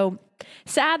thing. So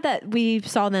sad that we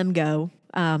saw them go.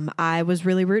 I was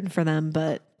really rooting for them,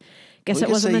 but guess it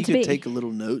wasn't meant to be. You could take a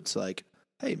little notes like,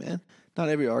 hey, man, not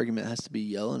every argument has to be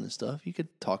yelling and stuff. You could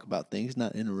talk about things,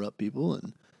 not interrupt people,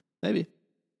 and maybe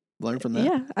learn from that.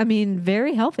 Yeah, I mean,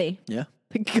 very healthy. Yeah.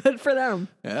 Good for them.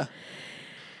 Yeah.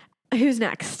 Who's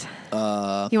next? You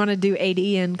want to do AD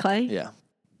and Clay? Yeah.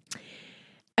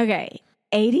 Okay.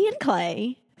 AD and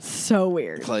Clay, so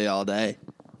weird. Clay all day.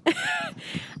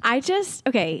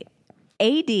 Okay,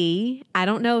 AD, I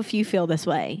don't know if you feel this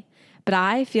way, but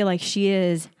I feel like she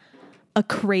is a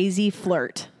crazy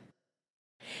flirt.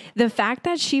 The fact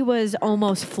that she was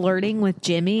almost flirting with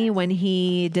Jimmy when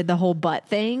he did the whole butt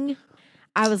thing,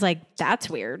 I was like, that's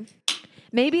weird.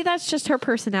 Maybe that's just her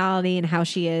personality and how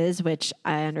she is, which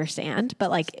I understand,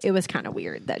 but like it was kind of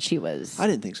weird that she was... I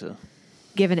didn't think so.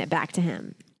 Giving it back to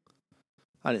him.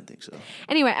 I didn't think so.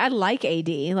 Anyway, I like AD.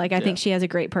 Like, I think she has a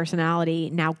great personality.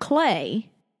 Now, Clay,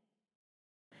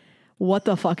 what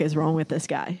the fuck is wrong with this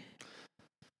guy?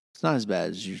 It's not as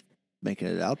bad as you're making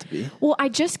it out to be. Well, I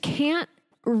just can't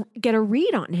get a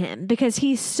read on him because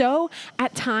he's so,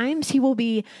 at times, he will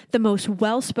be the most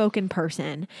well-spoken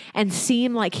person and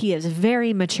seem like he is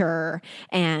very mature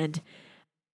and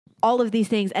all of these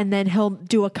things. And then he'll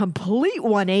do a complete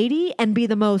 180 and be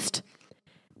the most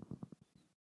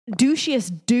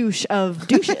douchiest douche of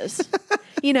douches,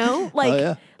 you know,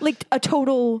 like, like a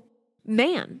total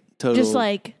man, just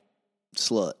like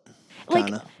slut,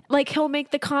 like he'll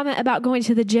make the comment about going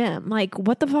to the gym. Like,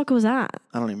 what the fuck was that?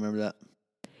 I don't even remember that.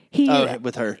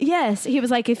 With her. Yes. He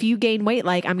was like, if you gain weight,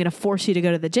 like, I'm going to force you to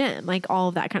go to the gym, like all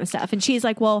of that kind of stuff. And she's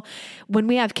like, well, when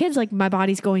we have kids, like my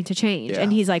body's going to change. Yeah.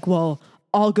 And he's like, well,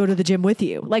 I'll go to the gym with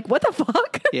you. Like, what the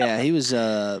fuck? Yeah. He was,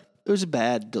 it was a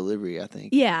bad delivery, I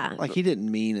think. Yeah. Like, he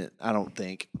didn't mean it, I don't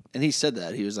think. And he said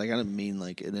that. He was like, I didn't mean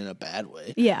like it in a bad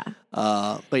way. Yeah.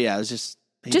 But yeah, it was just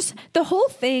the whole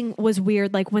thing was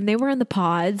weird. Like when they were in the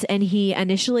pods and he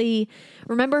initially,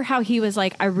 remember how he was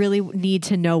like, I really need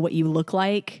to know what you look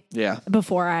like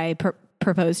before I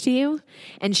propose to you.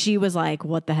 And she was like,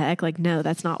 what the heck? Like, no,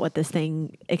 that's not what this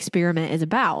experiment is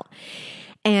about.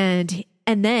 And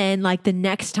then like the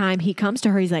next time he comes to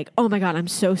her, he's like, oh my God, I'm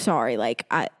so sorry. Like,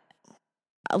 I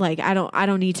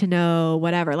don't need to know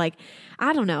whatever. Like,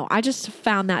 I don't know. I just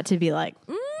found that to be like,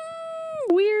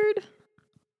 weird.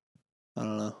 I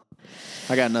don't know.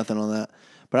 I got nothing on that.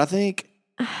 But I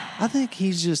think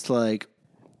he's just like,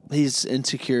 he's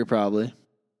insecure probably.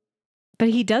 But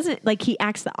he doesn't, like, he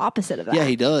acts the opposite of that. Yeah,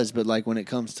 he does. But like when it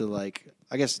comes to like,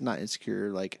 I guess not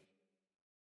insecure, like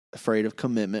afraid of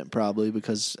commitment probably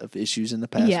because of issues in the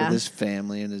past with his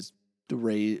family and his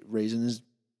raising his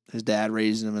dad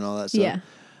raising him and all that stuff.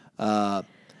 Yeah.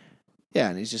 Yeah,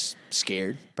 and he's just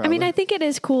scared, probably. I mean, I think it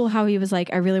is cool how he was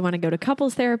like, I really want to go to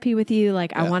couples therapy with you.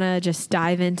 Like, I want to just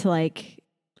dive into like,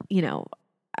 you know,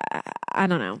 I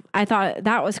don't know. I thought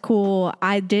that was cool.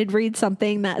 I did read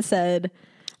something that said,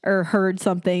 or heard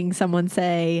someone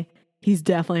say, he's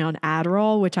definitely on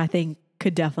Adderall, which I think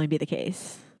could definitely be the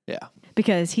case. Yeah.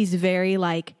 Because he's very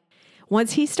like,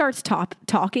 once he starts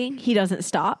talking, he doesn't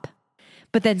stop.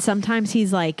 But then sometimes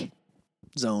he's like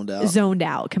zoned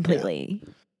out completely.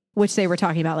 Yeah. Which they were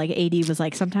talking about, like AD was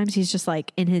like, sometimes he's just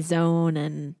like in his zone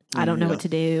and I don't know what to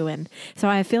do. And so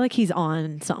I feel like he's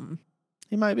on something.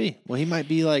 He might be. Well, he might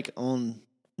be like on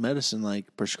medicine,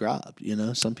 like prescribed, you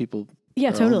know, some people.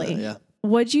 Yeah, totally. Yeah.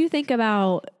 What'd you think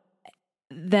about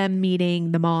them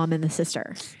meeting the mom and the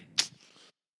sister?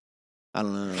 I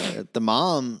don't know. The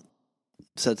mom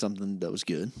said something that was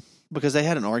good because they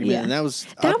had an argument and that was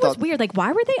weird. Like,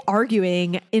 why were they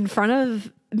arguing in front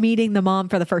of meeting the mom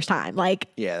for the first time? Like,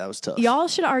 yeah, that was tough. Y'all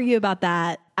should argue about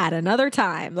that at another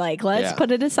time. Like, let's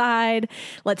put it aside.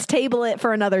 Let's table it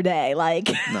for another day. Like,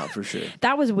 no, for sure.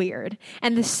 That was weird.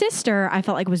 And the sister, I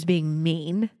felt like was being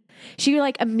mean. She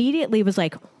like immediately was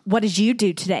like, what did you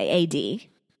do today, AD?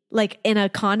 Like in a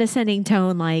condescending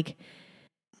tone, like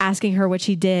asking her what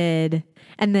she did.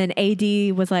 And then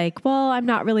AD was like, well, I'm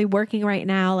not really working right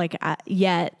now. Like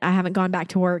yet I haven't gone back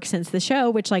to work since the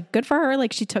show, which like good for her.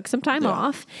 Like she took some time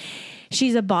off.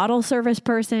 She's a bottle service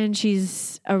person.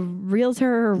 She's a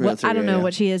realtor or what, I don't know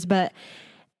what she is,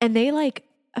 and they like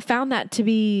found that to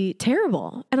be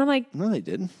terrible. And I'm like, no, they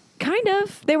didn't. Kind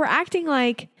of. They were acting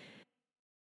like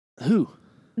who?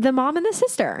 The mom and the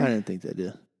sister. I didn't think they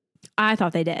did. I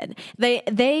thought they did.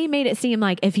 They made it seem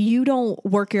like if you don't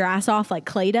work your ass off like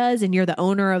Clay does and you're the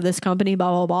owner of this company,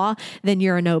 blah, blah, blah, then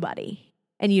you're a nobody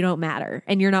and you don't matter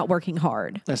and you're not working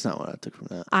hard. That's not what I took from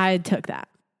that. I took that.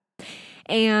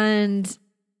 And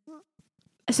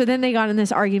so then they got in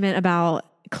this argument about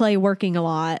Clay working a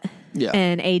lot. Yeah.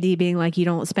 And AD being like, you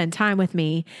don't spend time with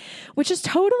me, which is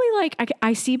totally like,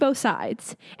 I see both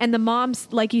sides. And the mom's,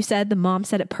 like you said, the mom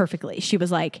said it perfectly. She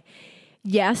was like,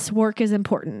 yes, work is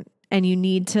important and you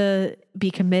need to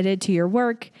be committed to your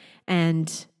work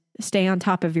and stay on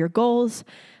top of your goals.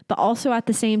 But also at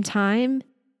the same time,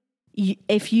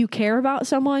 if you care about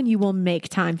someone, you will make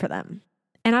time for them.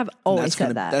 And I've always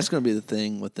said that. That's going to be the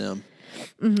thing with them.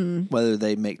 Mm-hmm. Whether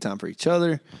they make time for each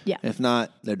other. Yeah. If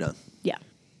not, they're done. Yeah.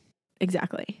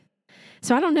 Exactly.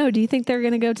 So I don't know. Do you think they're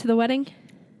going to go to the wedding?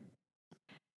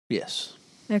 Yes.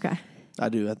 Okay. I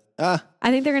do. I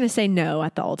think they're going to say no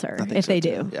at the altar if they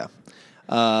do. Yeah.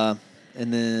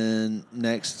 And then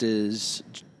next is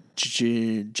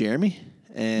Jeremy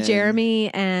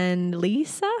and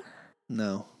Lisa?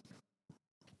 No.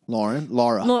 Laura.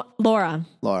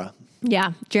 Laura.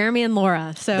 Yeah. Jeremy and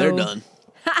Laura. So they're done.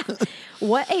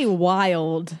 What a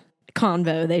wild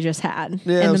convo they just had in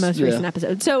the most recent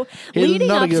episode. So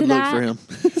leading up to that,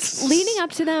 leading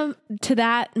up to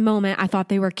that moment, I thought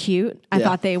they were cute. I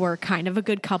thought they were kind of a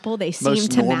good couple. They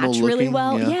seemed to match really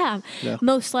well. Yeah.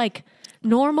 Most like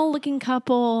normal looking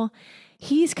couple.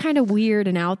 He's kind of weird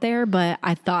and out there, but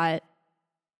I thought,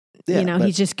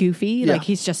 he's just goofy. Yeah. Like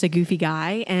he's just a goofy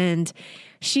guy. And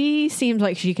she seems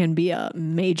like she can be a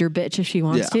major bitch if she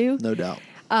wants to. No doubt.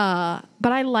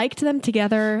 But I liked them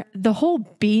together. The whole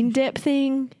bean dip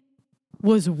thing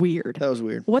was weird. That was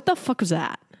weird. What the fuck was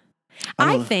that?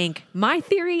 I think my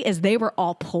theory is they were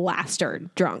all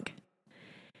plastered drunk.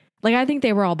 Like I think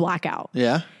they were all blackout.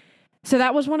 Yeah. So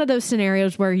that was one of those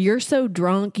scenarios where you're so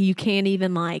drunk you can't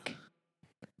even like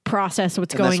process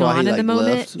what's going on in the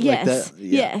moment. Yes.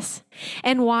 Yes.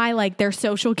 And why like their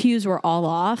social cues were all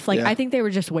off. Like I think they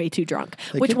were just way too drunk.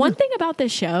 Which one thing about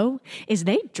this show is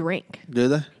they drink. Do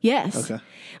they? Yes. Okay.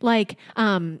 Like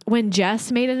when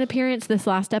Jess made an appearance this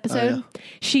last episode,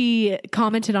 she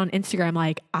commented on Instagram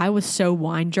like, I was so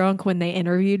wine drunk when they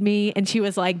interviewed me. And she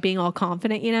was like being all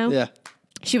confident, Yeah.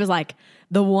 She was like,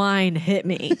 the wine hit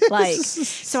me. Like,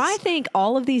 so I think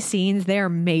all of these scenes, they're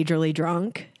majorly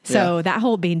drunk. So that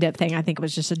whole bean dip thing, I think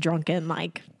was just a drunken,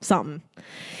 like something.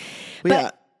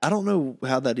 But I don't know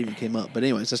how that even came up. But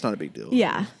anyways, that's not a big deal.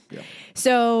 Yeah.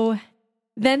 So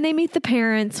then they meet the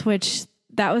parents, which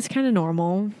that was kind of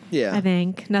normal. Yeah. I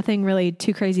think nothing really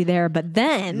too crazy there. But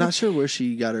then. Not sure where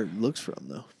she got her looks from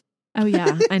though. Oh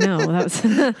yeah, I know.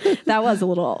 That was a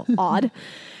little odd.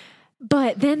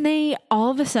 But then they all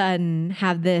of a sudden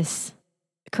have this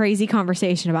crazy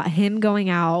conversation about him going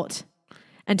out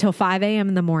until 5 a.m.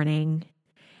 in the morning.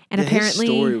 And apparently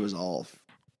his story was off.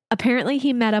 Apparently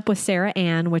he met up with Sarah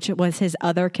Ann, which was his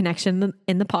other connection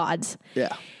in the pods.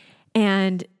 Yeah.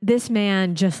 And this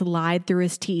man just lied through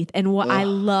his teeth. And what I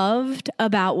loved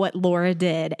about what Laura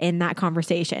did in that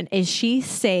conversation is she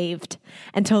saved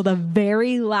until the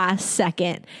very last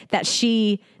second that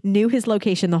she knew his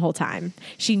location the whole time.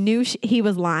 She knew he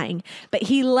was lying, but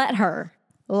he let her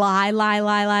lie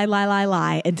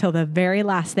until the very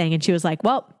last thing. And she was like,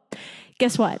 well,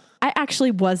 guess what? I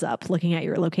actually was up looking at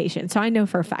your location. So I know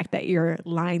for a fact that you're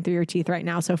lying through your teeth right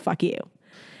now. So fuck you.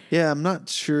 Yeah, I'm not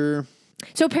sure.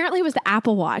 So apparently it was the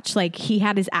Apple Watch. Like he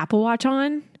had his Apple Watch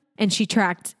on and she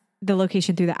tracked the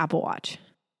location through the Apple Watch.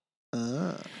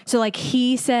 So like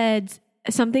he said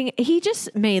something, he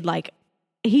just made like,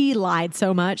 he lied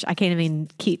so much. I can't even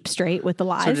keep straight with the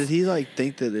lies. So did he like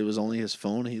think that it was only his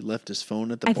phone? He left his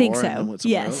phone at the bar? I think so. And then went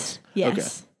somewhere else? Yes.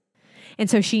 Okay. And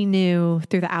so she knew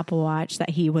through the Apple Watch that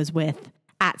he was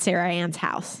at Sarah Ann's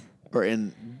house. Or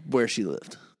in where she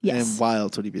lived. Yes. And why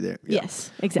else would he be there? Yeah. Yes,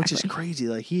 exactly. Which is crazy.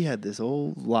 Like he had this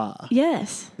whole lie.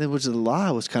 Yes. Which the lie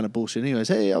was kind of bullshit. Anyways,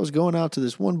 hey, I was going out to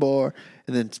this one bar,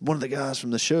 and then one of the guys from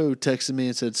the show texted me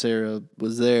and said Sarah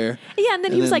was there. Yeah, and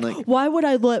then he was like, why would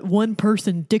I let one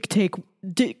person dictate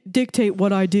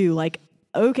what I do? Like,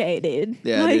 okay, dude.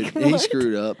 Yeah, like, dude, he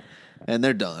screwed up, and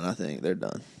they're done. I think they're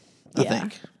done. I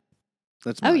think.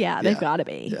 That's they've got to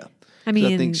be. Yeah. I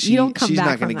mean, you don't come back from that. She's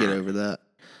not going to get over that.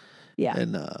 Yeah.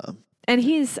 And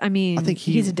he's, I think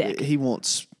he's a dick. He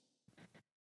wants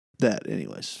that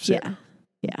anyways. Sarah.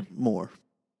 Yeah. More.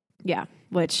 Yeah.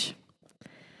 Which,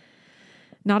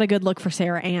 not a good look for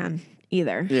Sarah Ann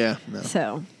either. Yeah. No.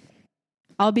 So,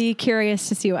 I'll be curious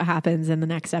to see what happens in the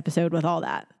next episode with all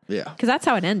that. Yeah. Because that's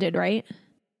how it ended, right?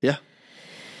 Yeah.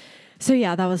 So,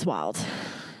 yeah, that was wild.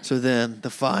 So then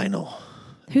the final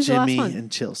Who's the last Jimmy one?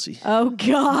 and Chelsea. Oh,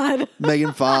 God.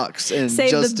 Megan Fox and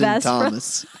Save the Justin best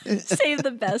Thomas. Save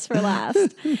the best for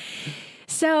last.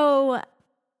 So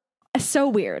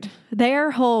weird.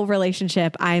 Their whole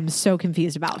relationship, I am so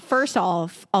confused about. First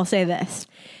off, I'll say this.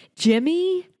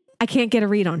 Jimmy, I can't get a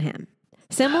read on him.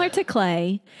 Similar to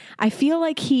Clay, I feel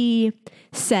like he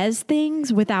says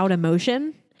things without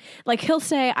emotion. Like he'll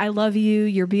say, I love you,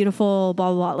 you're beautiful,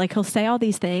 blah, blah, blah. Like he'll say all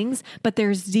these things, but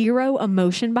there's zero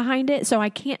emotion behind it. So I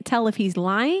can't tell if he's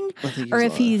lying or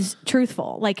if he's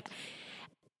truthful. Like,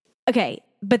 okay.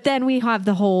 But then we have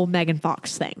the whole Megan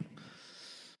Fox thing.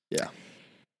 Yeah.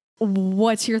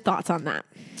 What's your thoughts on that?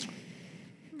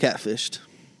 Catfished.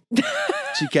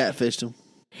 She catfished him.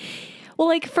 Well,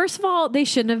 like, first of all, they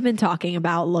shouldn't have been talking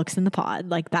about looks in the pod.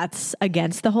 Like, that's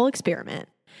against the whole experiment.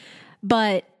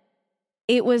 But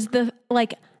it was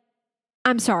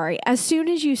I'm sorry. As soon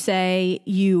as you say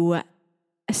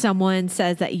someone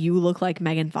says that you look like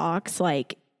Megan Fox,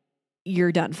 like,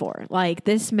 you're done for. Like,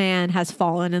 this man has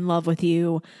fallen in love with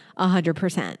you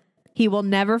 100%. He will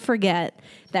never forget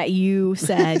that you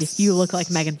said you look like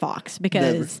Megan Fox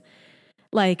because,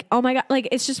 like, oh my God, like,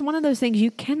 it's just one of those things you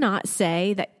cannot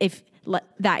say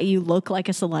that you look like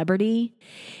a celebrity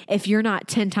if you're not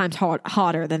 10 times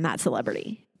hotter than that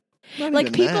celebrity. Not like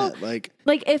even people, that.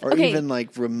 Like if or okay, even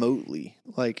like remotely,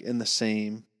 like in the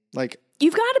same, like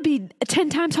you've got to be 10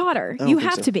 times hotter. You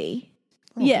have to be.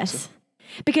 Yes,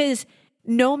 because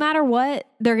no matter what,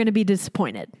 they're going to be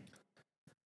disappointed.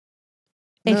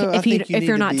 If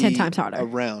you're not 10 times hotter.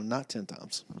 Around, not 10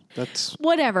 times. That's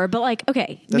whatever. But like,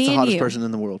 okay, that's the hottest person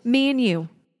in the world. Me and you,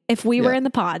 if we were in the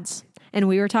pods and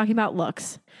we were talking about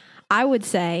looks, I would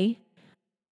say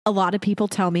a lot of people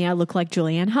tell me I look like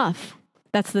Julianne Hough.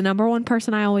 That's the number one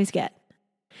person I always get.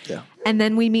 Yeah. And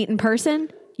then we meet in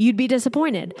person, you'd be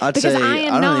disappointed. I don't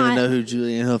even know who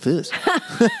Julianne Hough is.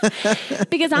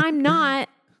 Because I'm not,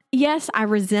 yes, I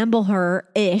resemble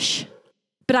her-ish,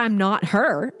 but I'm not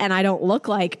her, and I don't look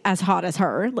like as hot as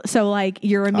her. So, like,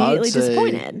 you're immediately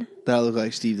disappointed. That I look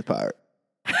like Steve the Pirate.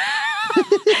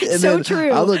 So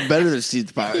true. I look better than Steve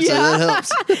the Pirate, so that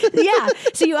helps. Yeah.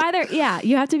 So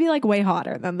you have to be like way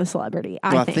hotter than the celebrity.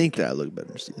 I think that I look better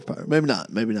than Steve the Pirate.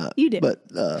 Maybe not. You do. But,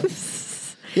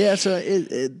 yeah, so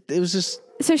it was just.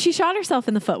 So she shot herself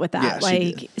in the foot with that.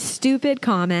 Yeah, stupid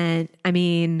comment. I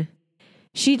mean,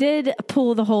 she did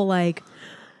pull the whole like,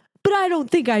 but I don't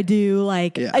think I do.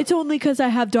 Like, it's only because I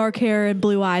have dark hair and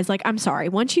blue eyes. Like, I'm sorry.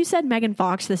 Once you said Megan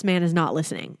Fox, this man is not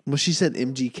listening. Well, she said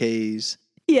MGK's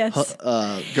And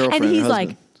girlfriend. he's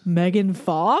like, Megan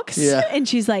Fox? Yeah. And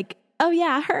she's like, oh,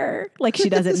 yeah, her. Like, she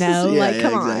doesn't know.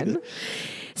 Come on.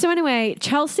 So anyway,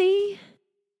 Chelsea,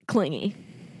 clingy.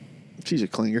 She's a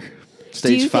clinger.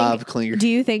 Stage 5 clinger. Do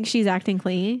you think she's acting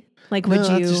clingy? Like, would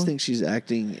you? I just think she's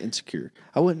acting insecure.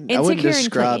 I wouldn't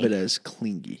describe it as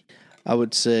clingy. I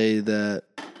would say that.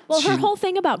 Well, her whole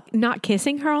thing about not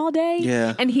kissing her all day.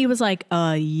 Yeah. And he was like,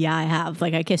 yeah, I have.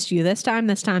 Like, I kissed you this time.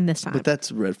 But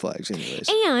that's red flags anyways.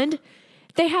 And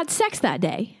they had sex that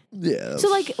day. Yeah. So,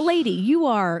 like, lady, you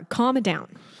are calm it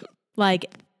down.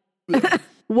 Like,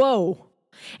 whoa.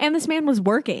 And this man was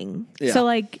working. Yeah. So,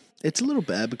 like. It's a little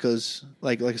bad because,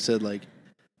 like I said, like,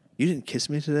 you didn't kiss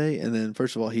me today. And then,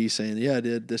 first of all, he's saying, yeah, I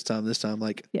did this time.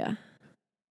 Like, yeah.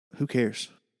 Who cares?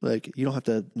 Like, you don't have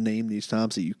to name these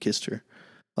times that you kissed her.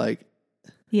 Like,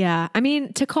 yeah. I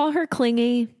mean, to call her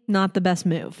clingy, not the best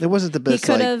move. It wasn't the best.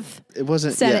 He could have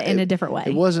said it in a different way.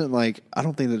 It wasn't like, I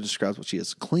don't think that describes what she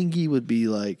is. Clingy would be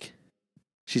like,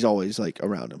 she's always like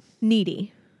around him.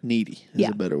 Needy is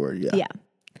a better word. Yeah.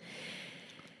 Yeah.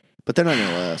 But they're not going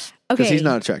to last. Because he's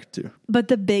not attracted to her. But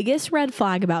the biggest red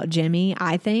flag about Jimmy,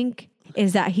 I think,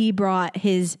 is that he brought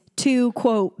his 2,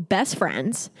 quote, best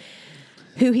friends,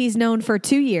 who he's known for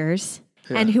 2 years,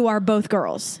 and who are both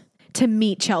girls, to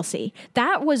meet Chelsea.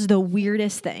 That was the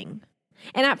weirdest thing.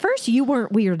 And at first, you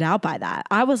weren't weirded out by that.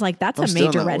 I was like, that's a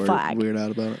major red flag. Weird out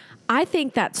about it. I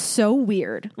think that's so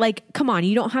weird. Like, come on,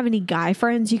 you don't have any guy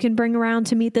friends you can bring around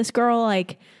to meet this girl?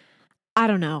 Like, I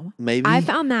don't know. Maybe. I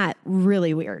found that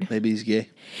really weird. Maybe he's gay.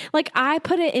 Like, I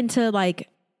put it into like,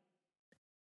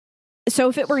 so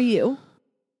if it were you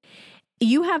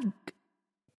have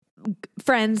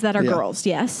friends that are girls,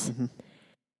 yes. Mm-hmm.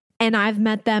 And I've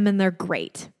met them and they're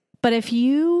great. But if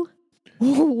you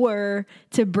were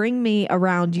to bring me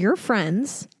around your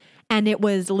friends and it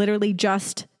was literally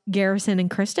just Garrison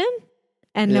and Kristen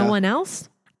and no one else,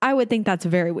 I would think that's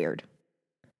very weird.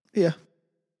 Yeah.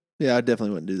 Yeah, I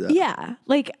definitely wouldn't do that. Yeah.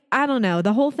 Like, I don't know.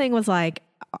 The whole thing was like,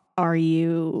 are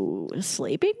you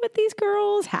sleeping with these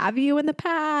girls? Have you in the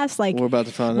past? Like, we're about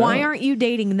to find out. Why aren't you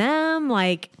dating them?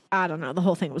 Like, I don't know. The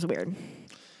whole thing was weird.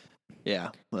 Yeah,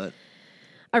 but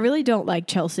I really don't like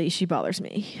Chelsea. She bothers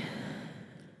me.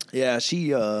 Yeah,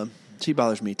 she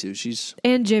bothers me too.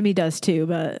 And Jimmy does too,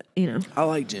 but I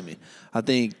like Jimmy. I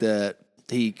think that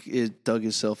he dug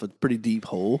himself a pretty deep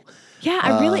hole. Yeah,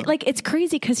 I really it's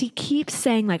crazy because he keeps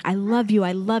saying like, I love you,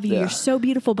 you're so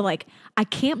beautiful, but like, I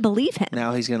can't believe him.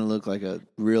 Now he's going to look like a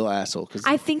real asshole.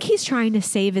 I think he's trying to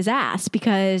save his ass,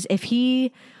 because if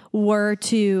he were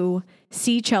to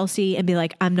see Chelsea and be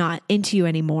like, I'm not into you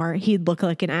anymore, he'd look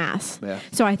like an ass. Yeah.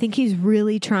 So I think he's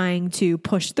really trying to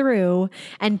push through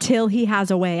until he has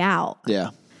a way out.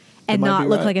 Yeah. And not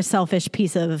look like a selfish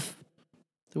piece of...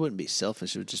 It wouldn't be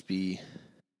selfish. It would just be...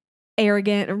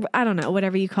 arrogant, or I don't know,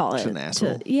 whatever you call it. An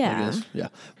asshole. Yeah. I guess. Yeah.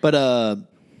 But,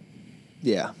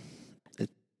 yeah. I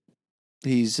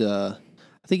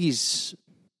think he's...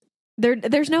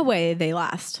 There's no way they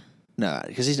last. No,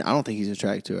 because I don't think he's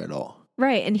attracted to her at all.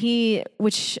 Right, and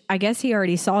which I guess he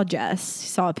already saw Jess,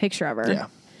 saw a picture of her. Yeah.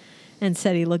 And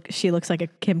said she looks like a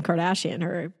Kim Kardashian,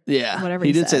 or whatever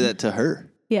he did said. say that to her.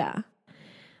 Yeah.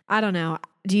 I don't know.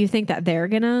 Do you think that they're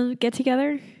going to get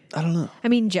together? I don't know. I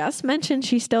mean, Jess mentioned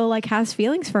she still like has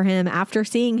feelings for him after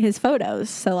seeing his photos.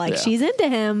 So like she's into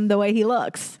him the way he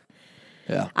looks.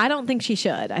 Yeah. I don't think she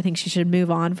should. I think she should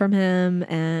move on from him,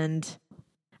 and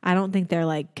I don't think they're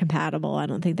like compatible. I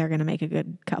don't think they're going to make a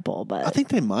good couple, but I think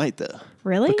they might though.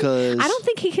 Really? Because I don't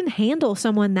think he can handle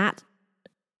someone that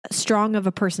strong of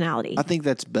a personality. I think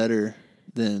that's better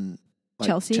than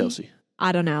Chelsea.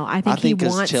 I don't know. I think he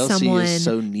wants Chelsea someone is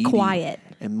so needy quiet.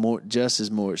 And Jess is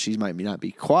more, she might not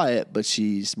be quiet, but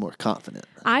she's more confident.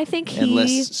 I think and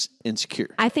less insecure.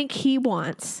 I think he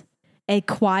wants a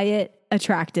quiet,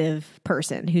 attractive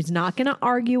person who's not going to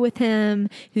argue with him,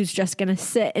 who's just going to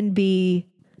sit and be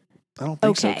I don't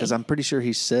think so, because I'm pretty sure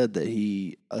he said that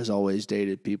he has always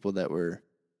dated people that were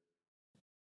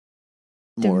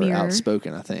more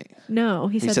outspoken, I think. No,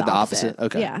 he said the opposite.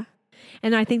 Okay. Yeah.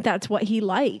 And I think that's what he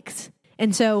likes.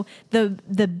 And so the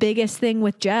biggest thing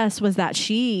with Jess was that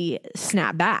she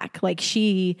snapped back. Like,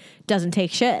 she doesn't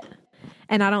take shit.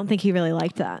 And I don't think he really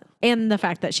liked that. And the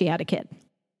fact that she had a kid.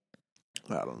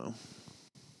 I don't know.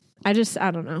 I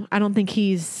don't know. I don't think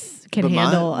can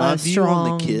handle my a view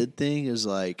strong... on the kid thing is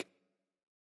like,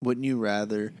 wouldn't you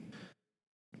rather,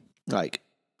 like,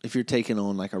 if you're taking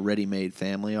on like a ready-made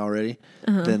family already,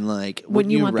 then like,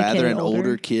 wouldn't you rather an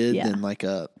older kid than like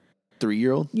a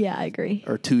 3-year-old? Yeah, I agree.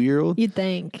 Or 2-year-old? You'd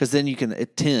think. Because then you can,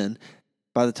 at 10,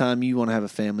 by the time you want to have a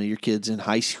family, your kid's in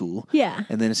high school. Yeah.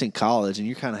 And then it's in college, and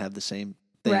you kind of have the same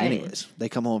thing anyways. They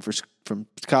come home from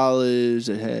college,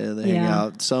 they hang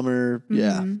out summer,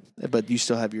 but you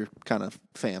still have your kind of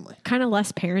family. Kind of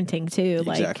less parenting too.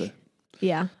 Exactly. Like,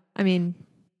 yeah. I mean,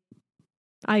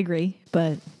 I agree,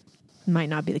 but might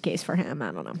not be the case for him.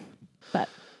 I don't know. But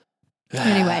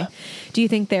anyway, do you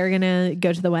think they're going to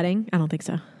go to the wedding? I don't think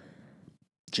so.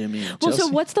 Jimmy and Chelsea. So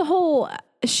what's the whole,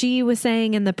 she was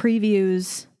saying in the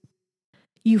previews,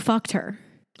 you fucked her.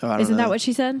 Oh, Isn't that what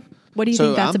she said? What do you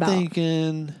think that's about? I'm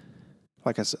thinking,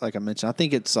 like I mentioned, I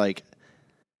think it's like,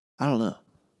 I don't know.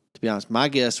 To be honest, my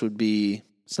guess would be,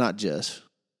 it's not Jess.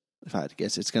 If I had to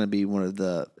guess, it's going to be one of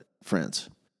the friends.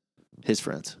 His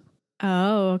friends.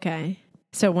 Oh, okay.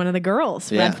 So one of the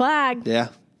girls. Red flag. Yeah.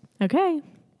 Okay.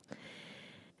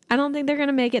 I don't think they're going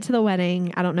to make it to the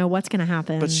wedding. I don't know what's going to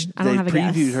happen. But I don't have a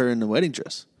guess. They previewed her in the wedding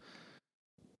dress.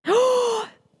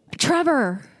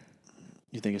 Trevor.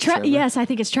 You think it's Trevor? Yes, I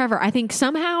think it's Trevor. I think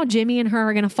somehow Jimmy and her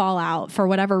are going to fall out for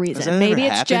whatever reason. Has that Maybe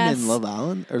ever it's Jess. in Love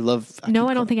Island or Love? No,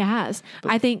 I don't think it has.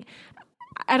 But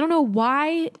I don't know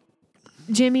why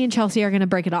Jimmy and Chelsea are going to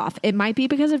break it off. It might be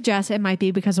because of Jess. It might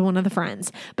be because of one of the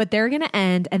friends. But they're going to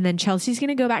end, and then Chelsea's going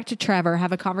to go back to Trevor,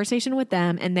 have a conversation with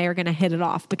them, and they're going to hit it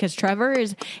off because Trevor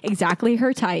is exactly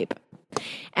her type.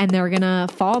 And they're going to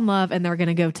fall in love, and they're going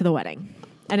to go to the wedding.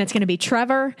 And it's going to be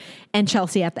Trevor and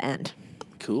Chelsea at the end.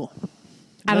 Cool.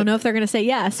 I don't know if they're going to say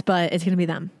yes, but it's going to be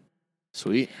them.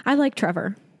 Sweet. I like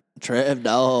Trevor. Trev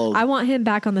dog. I want him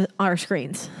back on our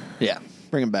screens. Yeah.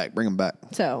 Bring him back. Bring him back.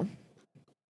 So,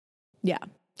 yeah.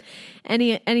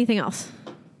 Anything else?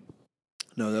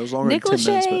 No, that was longer Nick than 10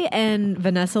 minutes. Lachey and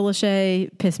Vanessa Lachey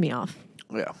piss me off.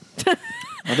 Yeah.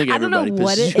 I think I don't know everybody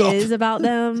what pisses it you off. is about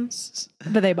them,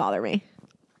 but they bother me.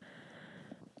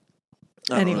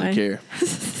 I don't really care.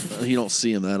 You don't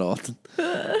see them that often.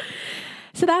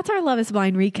 So that's our Love is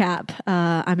Blind recap.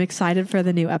 I'm excited for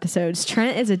the new episodes.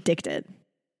 Trent is addicted.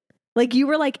 Like, you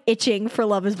were like itching for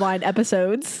Love is Blind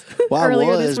episodes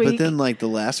earlier this week. But then like the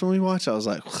last one we watched, I was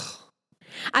like,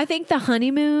 I think the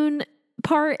honeymoon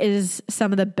part is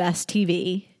some of the best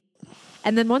TV.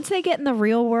 And then once they get in the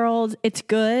real world, it's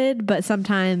good, but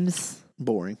sometimes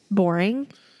boring.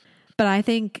 But But I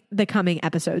think the coming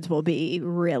episodes will be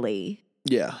really,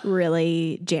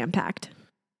 really jam-packed.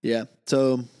 Yeah.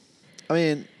 So, I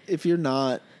mean, if you're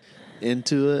not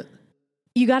into it,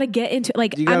 you got to get into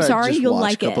like. I'm sorry, you'll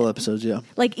like a couple episodes. Yeah.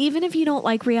 Like even if you don't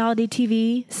like reality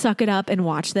TV, suck it up and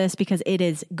watch this because it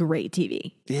is great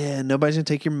TV. Yeah. Nobody's gonna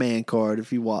take your man card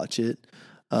if you watch it.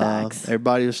 Facts.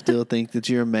 Everybody will still think that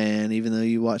you're a man, even though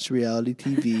you watch reality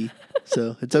TV.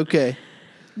 So it's okay.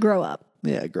 Grow up.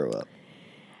 Yeah, grow up.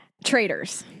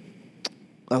 Traitors.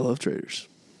 I love Traitors.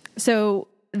 So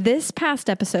this past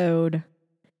episode,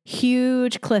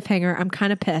 huge cliffhanger. I'm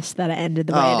kind of pissed that it ended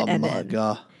the way it ended. Oh my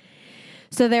God.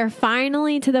 So they're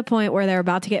finally to the point where they're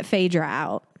about to get Phaedra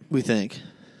out. We think.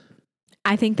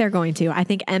 I think they're going to. I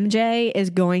think MJ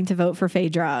is going to vote for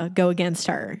Phaedra, go against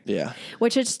her. Yeah.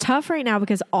 Which is tough right now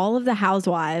because all of the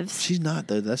housewives. She's not,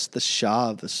 though. That's the Shah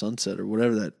of the Sunset or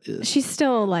whatever that is. She's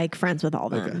still like friends with all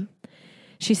of them. Okay.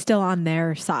 She's still on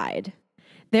their side.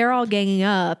 They're all ganging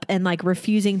up and like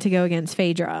refusing to go against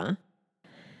Phaedra.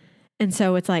 And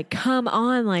so it's like, come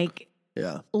on, like,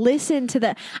 listen to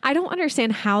the. I don't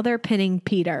understand how they're pinning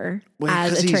Peter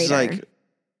as a traitor. Like,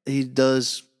 he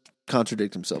does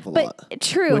contradict himself a lot.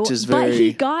 True, which is very, but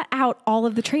he got out all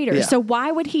of the traitors. Yeah. So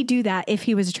why would he do that if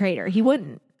he was a traitor? He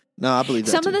wouldn't. No, I believe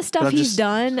that Some of the stuff he's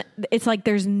done, it's like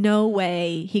there's no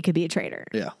way he could be a traitor.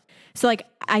 Yeah. So like,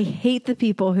 I hate the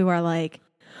people who are like,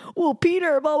 well,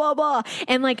 Peter, blah, blah, blah.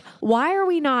 And like, why are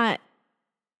we not?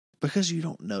 Because you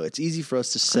don't know. It's easy for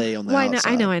us to say on the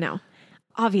outside. I know.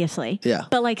 Obviously. Yeah.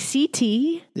 But like CT,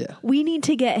 we need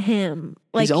to get him.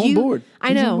 Like he's on board.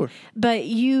 I know. But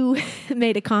you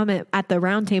made a comment at the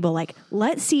round table, like,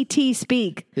 let CT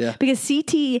speak. Yeah. Because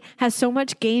CT has so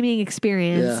much gaming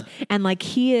experience and like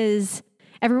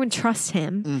everyone trusts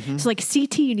him. Mm-hmm. So like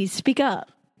CT, you need to speak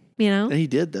up, you know? And he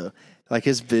did though. Like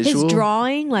his visual. His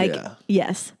drawing, like,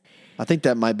 yes. I think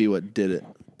that might be what did it,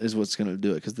 is what's going to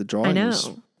do it. Because the drawing was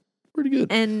pretty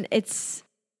good. And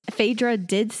Phaedra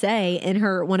did say in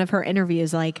one of her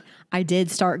interviews, like, I did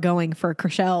start going for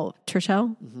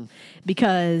Trishelle,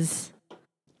 because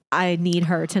I need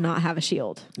her to not have a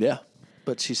shield. Yeah.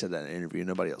 But she said that in an interview.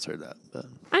 Nobody else heard that. But.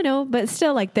 I know, but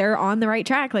still, like, they're on the right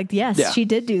track. Like, yes, she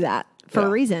did do that for a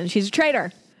reason. She's a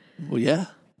traitor. Well, yeah.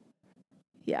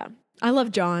 Yeah. I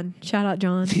love John. Shout out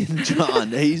John.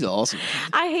 John, he's awesome.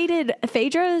 I hated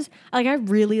Phaedra's. Like, I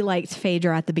really liked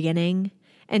Phaedra at the beginning,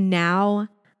 and now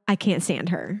I can't stand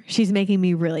her. She's making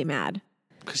me really mad.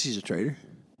 Because she's a traitor?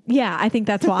 Yeah, I think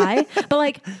that's why. But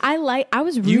like, I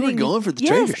was rooting. You were going for the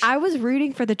traitors. Yes, I was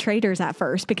rooting for the traitors at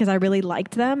first because I really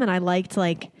liked them, and I liked,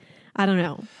 like, I don't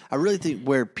know. I really think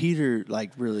where Peter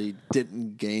like really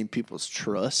didn't gain people's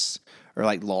trust or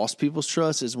like lost people's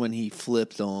trust is when he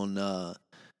flipped on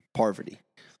Parvati.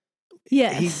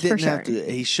 Yes, he didn't have to.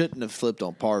 He shouldn't have flipped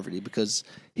on Parvati because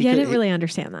I didn't really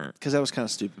understand that because that was kind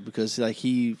of stupid. Because like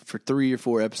for 3 or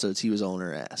 4 episodes he was on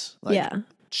her ass. Like,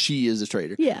 she is a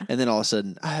traitor. Yeah, and then all of a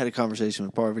sudden I had a conversation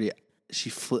with Parvati. She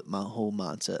flipped my whole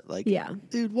mindset. Like,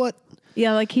 dude, what?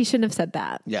 Yeah, like he shouldn't have said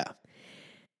that. Yeah.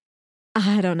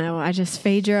 I don't know. I just,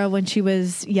 Phaedra, when she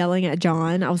was yelling at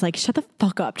John, I was like, shut the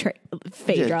fuck up,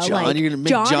 Phaedra. Yeah, John, like, you're going to make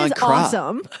John is cry.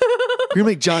 Awesome. You're going to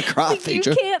make John cry, like,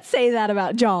 Phaedra. You can't say that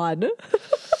about John.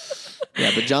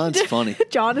 Yeah, but John's funny.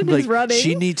 John and his running.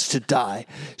 She needs to die.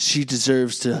 She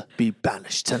deserves to be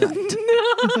banished tonight.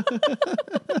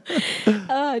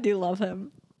 I do love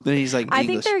him. Then he's like, I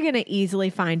think they're going to easily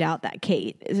find out that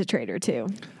Kate is a traitor too.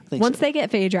 Once they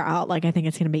get Phaedra out, like, I think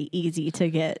it's going to be easy to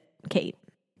get Kate.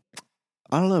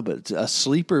 I don't know, but a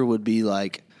sleeper would be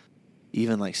like,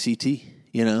 even like CT,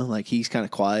 you know, like he's kind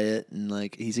of quiet and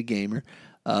like he's a gamer,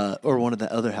 or one of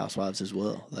the other housewives as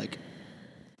well. Like,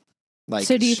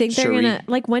 so do you think they're going to,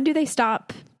 like, when do they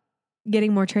stop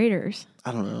getting more traitors?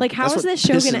 I don't know. Like, how is this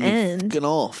show going to end? Get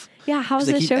off. Yeah, how is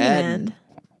this show going to end?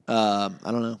 I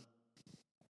don't know.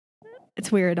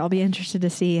 It's weird. I'll be interested to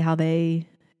see how they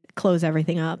close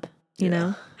everything up, you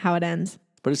know, how it ends.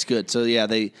 But it's good. So yeah,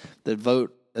 the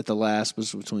vote at the last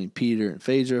was between Peter and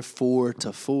Phaedra,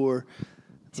 4-4.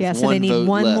 Yeah, so they need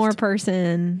one more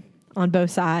person on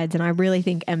both sides, and I really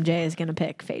think MJ is going to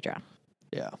pick Phaedra.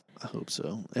 Yeah, I hope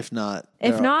so. If not,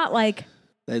 like,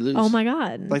 they lose. Oh my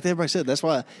God! Like everybody said, that's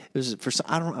why it was for.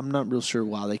 I'm not real sure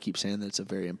why they keep saying that it's a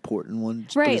very important one.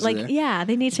 Right? Like,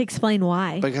 they need to explain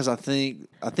why. Because I think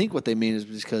what they mean is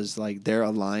because like their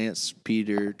alliance,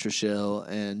 Peter, Trishelle,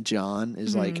 and John,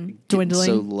 is like dwindling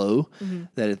so low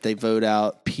that if they vote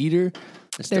out Peter,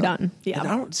 they're done. Yeah,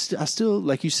 and I still,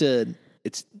 like you said,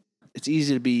 it's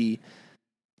easy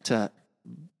to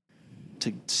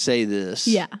to say this.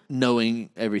 Yeah. Knowing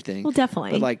everything. Well,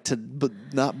 definitely. But like to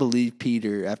not believe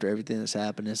Peter after everything that's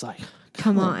happened is like,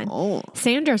 come on.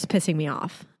 Sandra's pissing me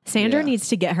off. Sandra needs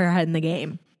to get her head in the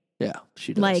game. Yeah,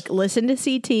 she does. Like, listen to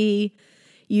CT.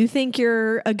 You think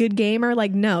you're a good gamer?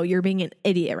 Like, no, you're being an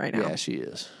idiot right now. Yeah, she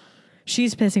is.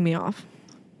 She's pissing me off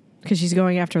because she's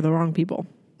going after the wrong people.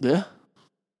 Yeah.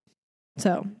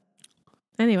 So,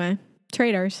 anyway,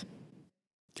 Traitors.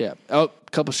 Yeah. Oh,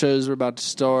 a couple shows we're about to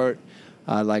start.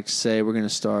 I'd like to say we're going to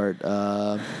start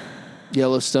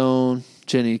Yellowstone.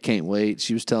 Jenny can't wait.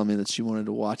 She was telling me that she wanted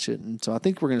to watch it. And so I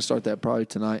think we're going to start that probably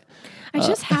tonight. I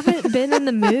just haven't been in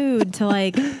the mood to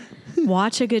like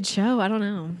watch a good show. I don't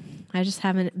know. I just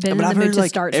haven't been in the mood to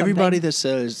start something. Everybody that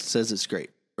says it's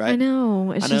great, right? I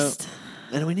know. It's just...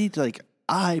 And we need to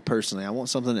I personally, I want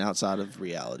something outside of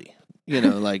reality. You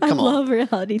know, like, come on. I love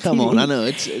reality TV. Come on, I know.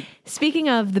 Speaking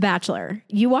of The Bachelor,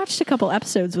 you watched a couple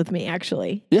episodes with me,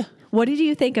 actually. Yeah. What did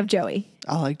you think of Joey?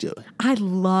 I like Joey. I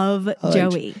love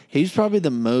Joey. He's probably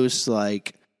the most, real.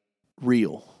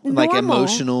 Normal. Like,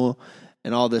 emotional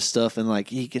and all this stuff. And,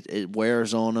 it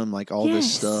wears on him, all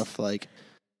this stuff. Like,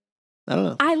 I don't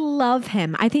know. I love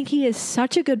him. I think he is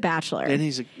such a good bachelor. And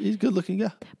he's a good-looking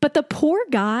guy. But the poor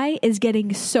guy is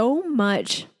getting so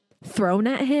much thrown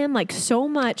at him, so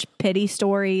much pity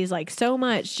stories, so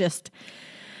much just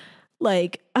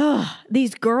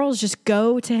these girls just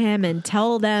go to him and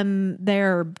tell them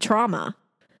their trauma,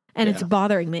 and it's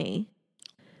bothering me.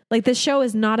 This show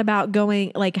is not about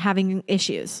having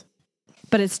issues,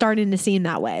 but it's starting to seem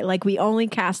that way. We only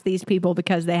cast these people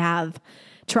because they have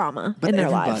trauma in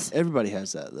their lives. Everybody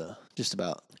has that though, just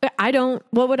about. I don't.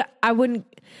 I wouldn't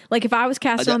if I was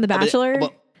cast on The Bachelor.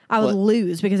 I would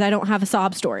lose because I don't have a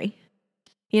sob story,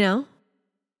 Yeah,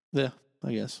 I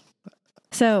guess.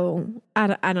 So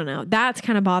I don't know. That's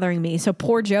kind of bothering me. So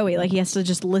poor Joey, he has to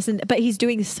just listen, but he's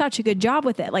doing such a good job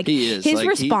with it. He is. His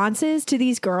responses to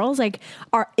these girls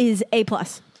is A+.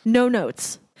 No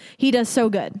notes. He does so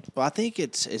good. Well, I think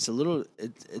it's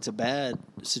a bad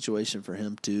situation for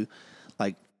him to,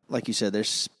 like you said, they're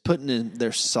putting in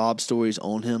their sob stories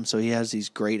on him, so he has these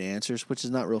great answers, which is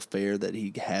not real fair that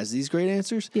he has these great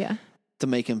answers. Yeah. To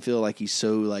make him feel like he's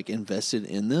so invested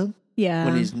in them. Yeah.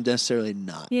 When he's necessarily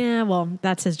not. Yeah, well,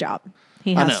 that's his job.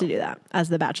 He has to do that as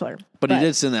the Bachelor. But he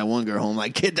did send that one girl home,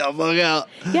 get the fuck out.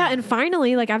 Yeah, and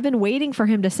finally, I've been waiting for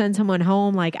him to send someone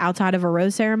home, outside of a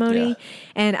rose ceremony. Yeah.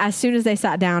 And as soon as they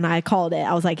sat down, I called it.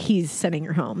 I was like, he's sending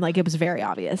her home. It was very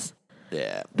obvious.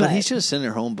 Yeah, but he should have sent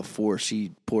her home before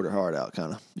she poured her heart out,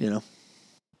 kind of,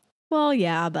 Well,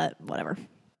 yeah, but whatever.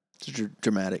 It's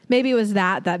dramatic. Maybe it was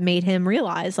that made him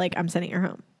realize, I'm sending her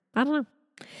home. I don't know.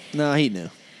 No, he knew.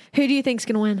 Who do you think's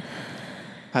going to win?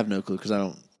 I have no clue because I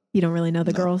don't. You don't really know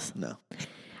the girls? No.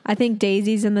 I think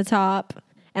Daisy's in the top,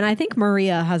 and I think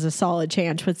Maria has a solid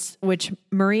chance, which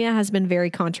Maria has been very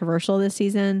controversial this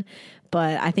season,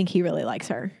 but I think he really likes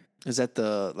her. Is that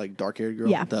the dark-haired girl?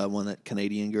 Yeah. The one, that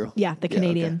Canadian girl? Yeah, the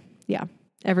Canadian. Okay. Yeah.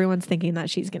 Everyone's thinking that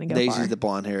she's going to go Daisy's far. the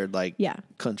blonde-haired,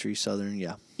 country, southern,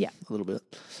 Yeah. A little bit.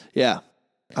 Yeah.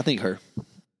 I think her.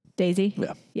 Daisy?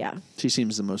 Yeah. Yeah. She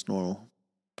seems the most normal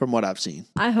from what I've seen.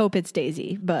 I hope it's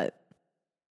Daisy, but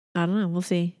I don't know. We'll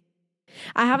see.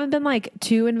 I haven't been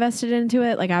too invested into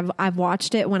it. I've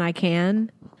watched it when I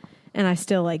can, and I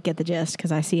still get the gist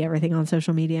because I see everything on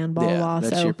social media and blah blah blah.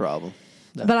 That's your problem.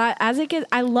 No. But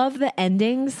I love the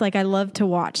endings. I love to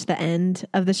watch the end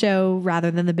of the show rather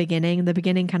than the beginning. The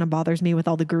beginning kind of bothers me with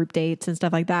all the group dates and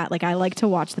stuff like that. I like to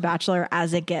watch The Bachelor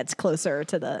as it gets closer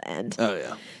to the end. Oh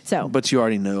yeah. So, but you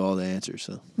already know all the answers.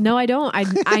 So no, I don't.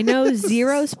 I know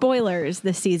zero spoilers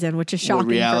this season, which is shocking.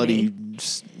 Reality, for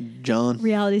me. John.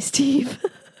 Reality Steve.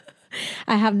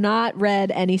 I have not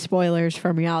read any spoilers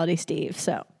from Reality Steve,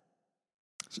 so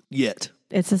yet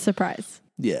it's a surprise.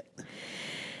 Yet.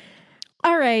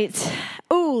 All right.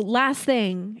 Oh, last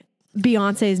thing.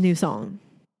 Beyonce's new song.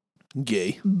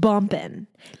 Gay. Bumpin'.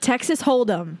 Texas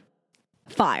Hold'em.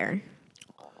 Fire.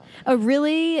 A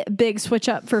really big switch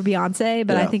up for Beyonce,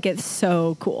 but I think it's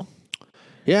so cool.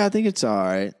 Yeah, I think it's all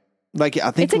right. I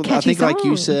think like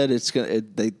you said, it's gonna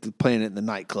they playing it in the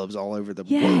nightclubs all over the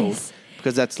world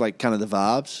because that's kind of the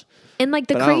vibes. And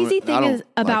the crazy thing is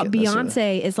about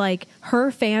Beyonce is her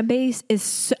fan base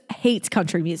hates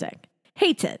country music.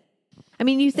 Hates it. I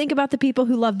mean, you think about the people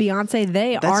who love Beyonce,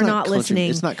 they are not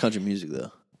listening. It's not country music,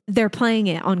 though. They're playing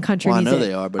it on country music. I know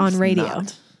they are, but on radio.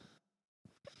 Not.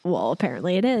 Well,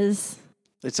 apparently it is.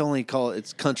 It's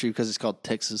country because it's called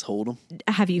Texas Hold'em.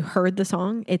 Have you heard the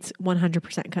song? It's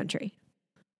 100% country.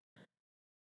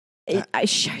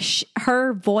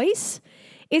 Her voice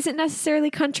isn't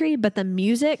necessarily country, but the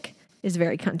music is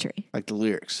very country. Like the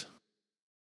lyrics.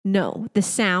 No, the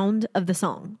sound of the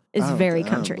song is very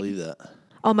country. I don't believe that.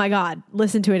 Oh my God.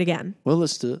 Listen to it again. Well,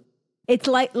 let's do it.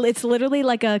 It's literally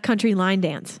like a country line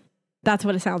dance. That's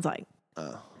what it sounds like.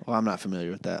 Well, I'm not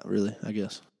familiar with that, really, I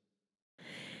guess.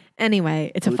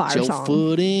 Anyway, it's a fire song. Put your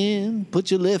foot in, put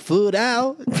your left foot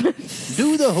out,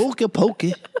 do the hokey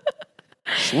pokey,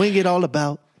 swing it all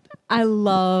about. I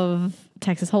love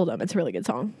Texas Hold'em. It's a really good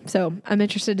song. So I'm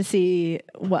interested to see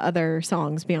what other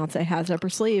songs Beyonce has up her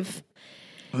sleeve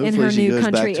in her new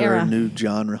country era. Her new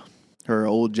genre, her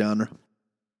old genre.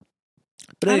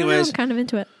 But I don't know, anyways, I'm kind of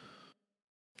into it.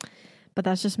 But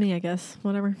that's just me, I guess.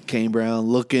 Whatever. Kane Brown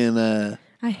looking.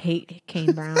 I hate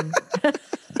Kane Brown.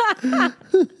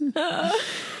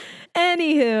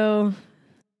 Anywho,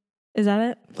 is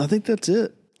that it? I think that's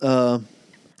it. I'm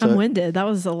winded. That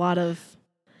was a lot of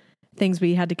things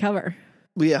we had to cover.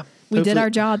 Yeah. We did our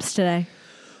jobs today.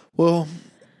 Well,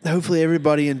 hopefully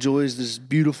everybody enjoys this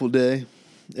beautiful day.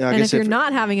 And if you're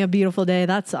not having a beautiful day,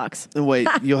 that sucks. And wait,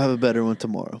 you'll have a better one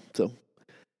tomorrow. So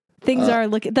things are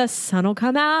looking. The sun will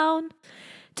come out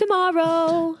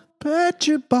tomorrow. Bet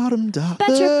your bottom dollar.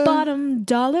 Bet your bottom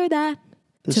dollar that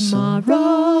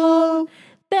tomorrow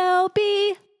there'll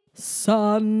be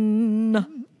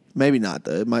sun. Maybe not,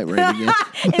 though. It might rain again.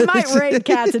 It might rain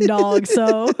cats and dogs,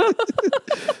 so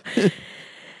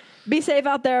be safe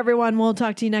out there, everyone. We'll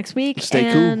talk to you next week.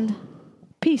 Stay cool.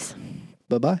 Peace.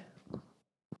 Bye-bye.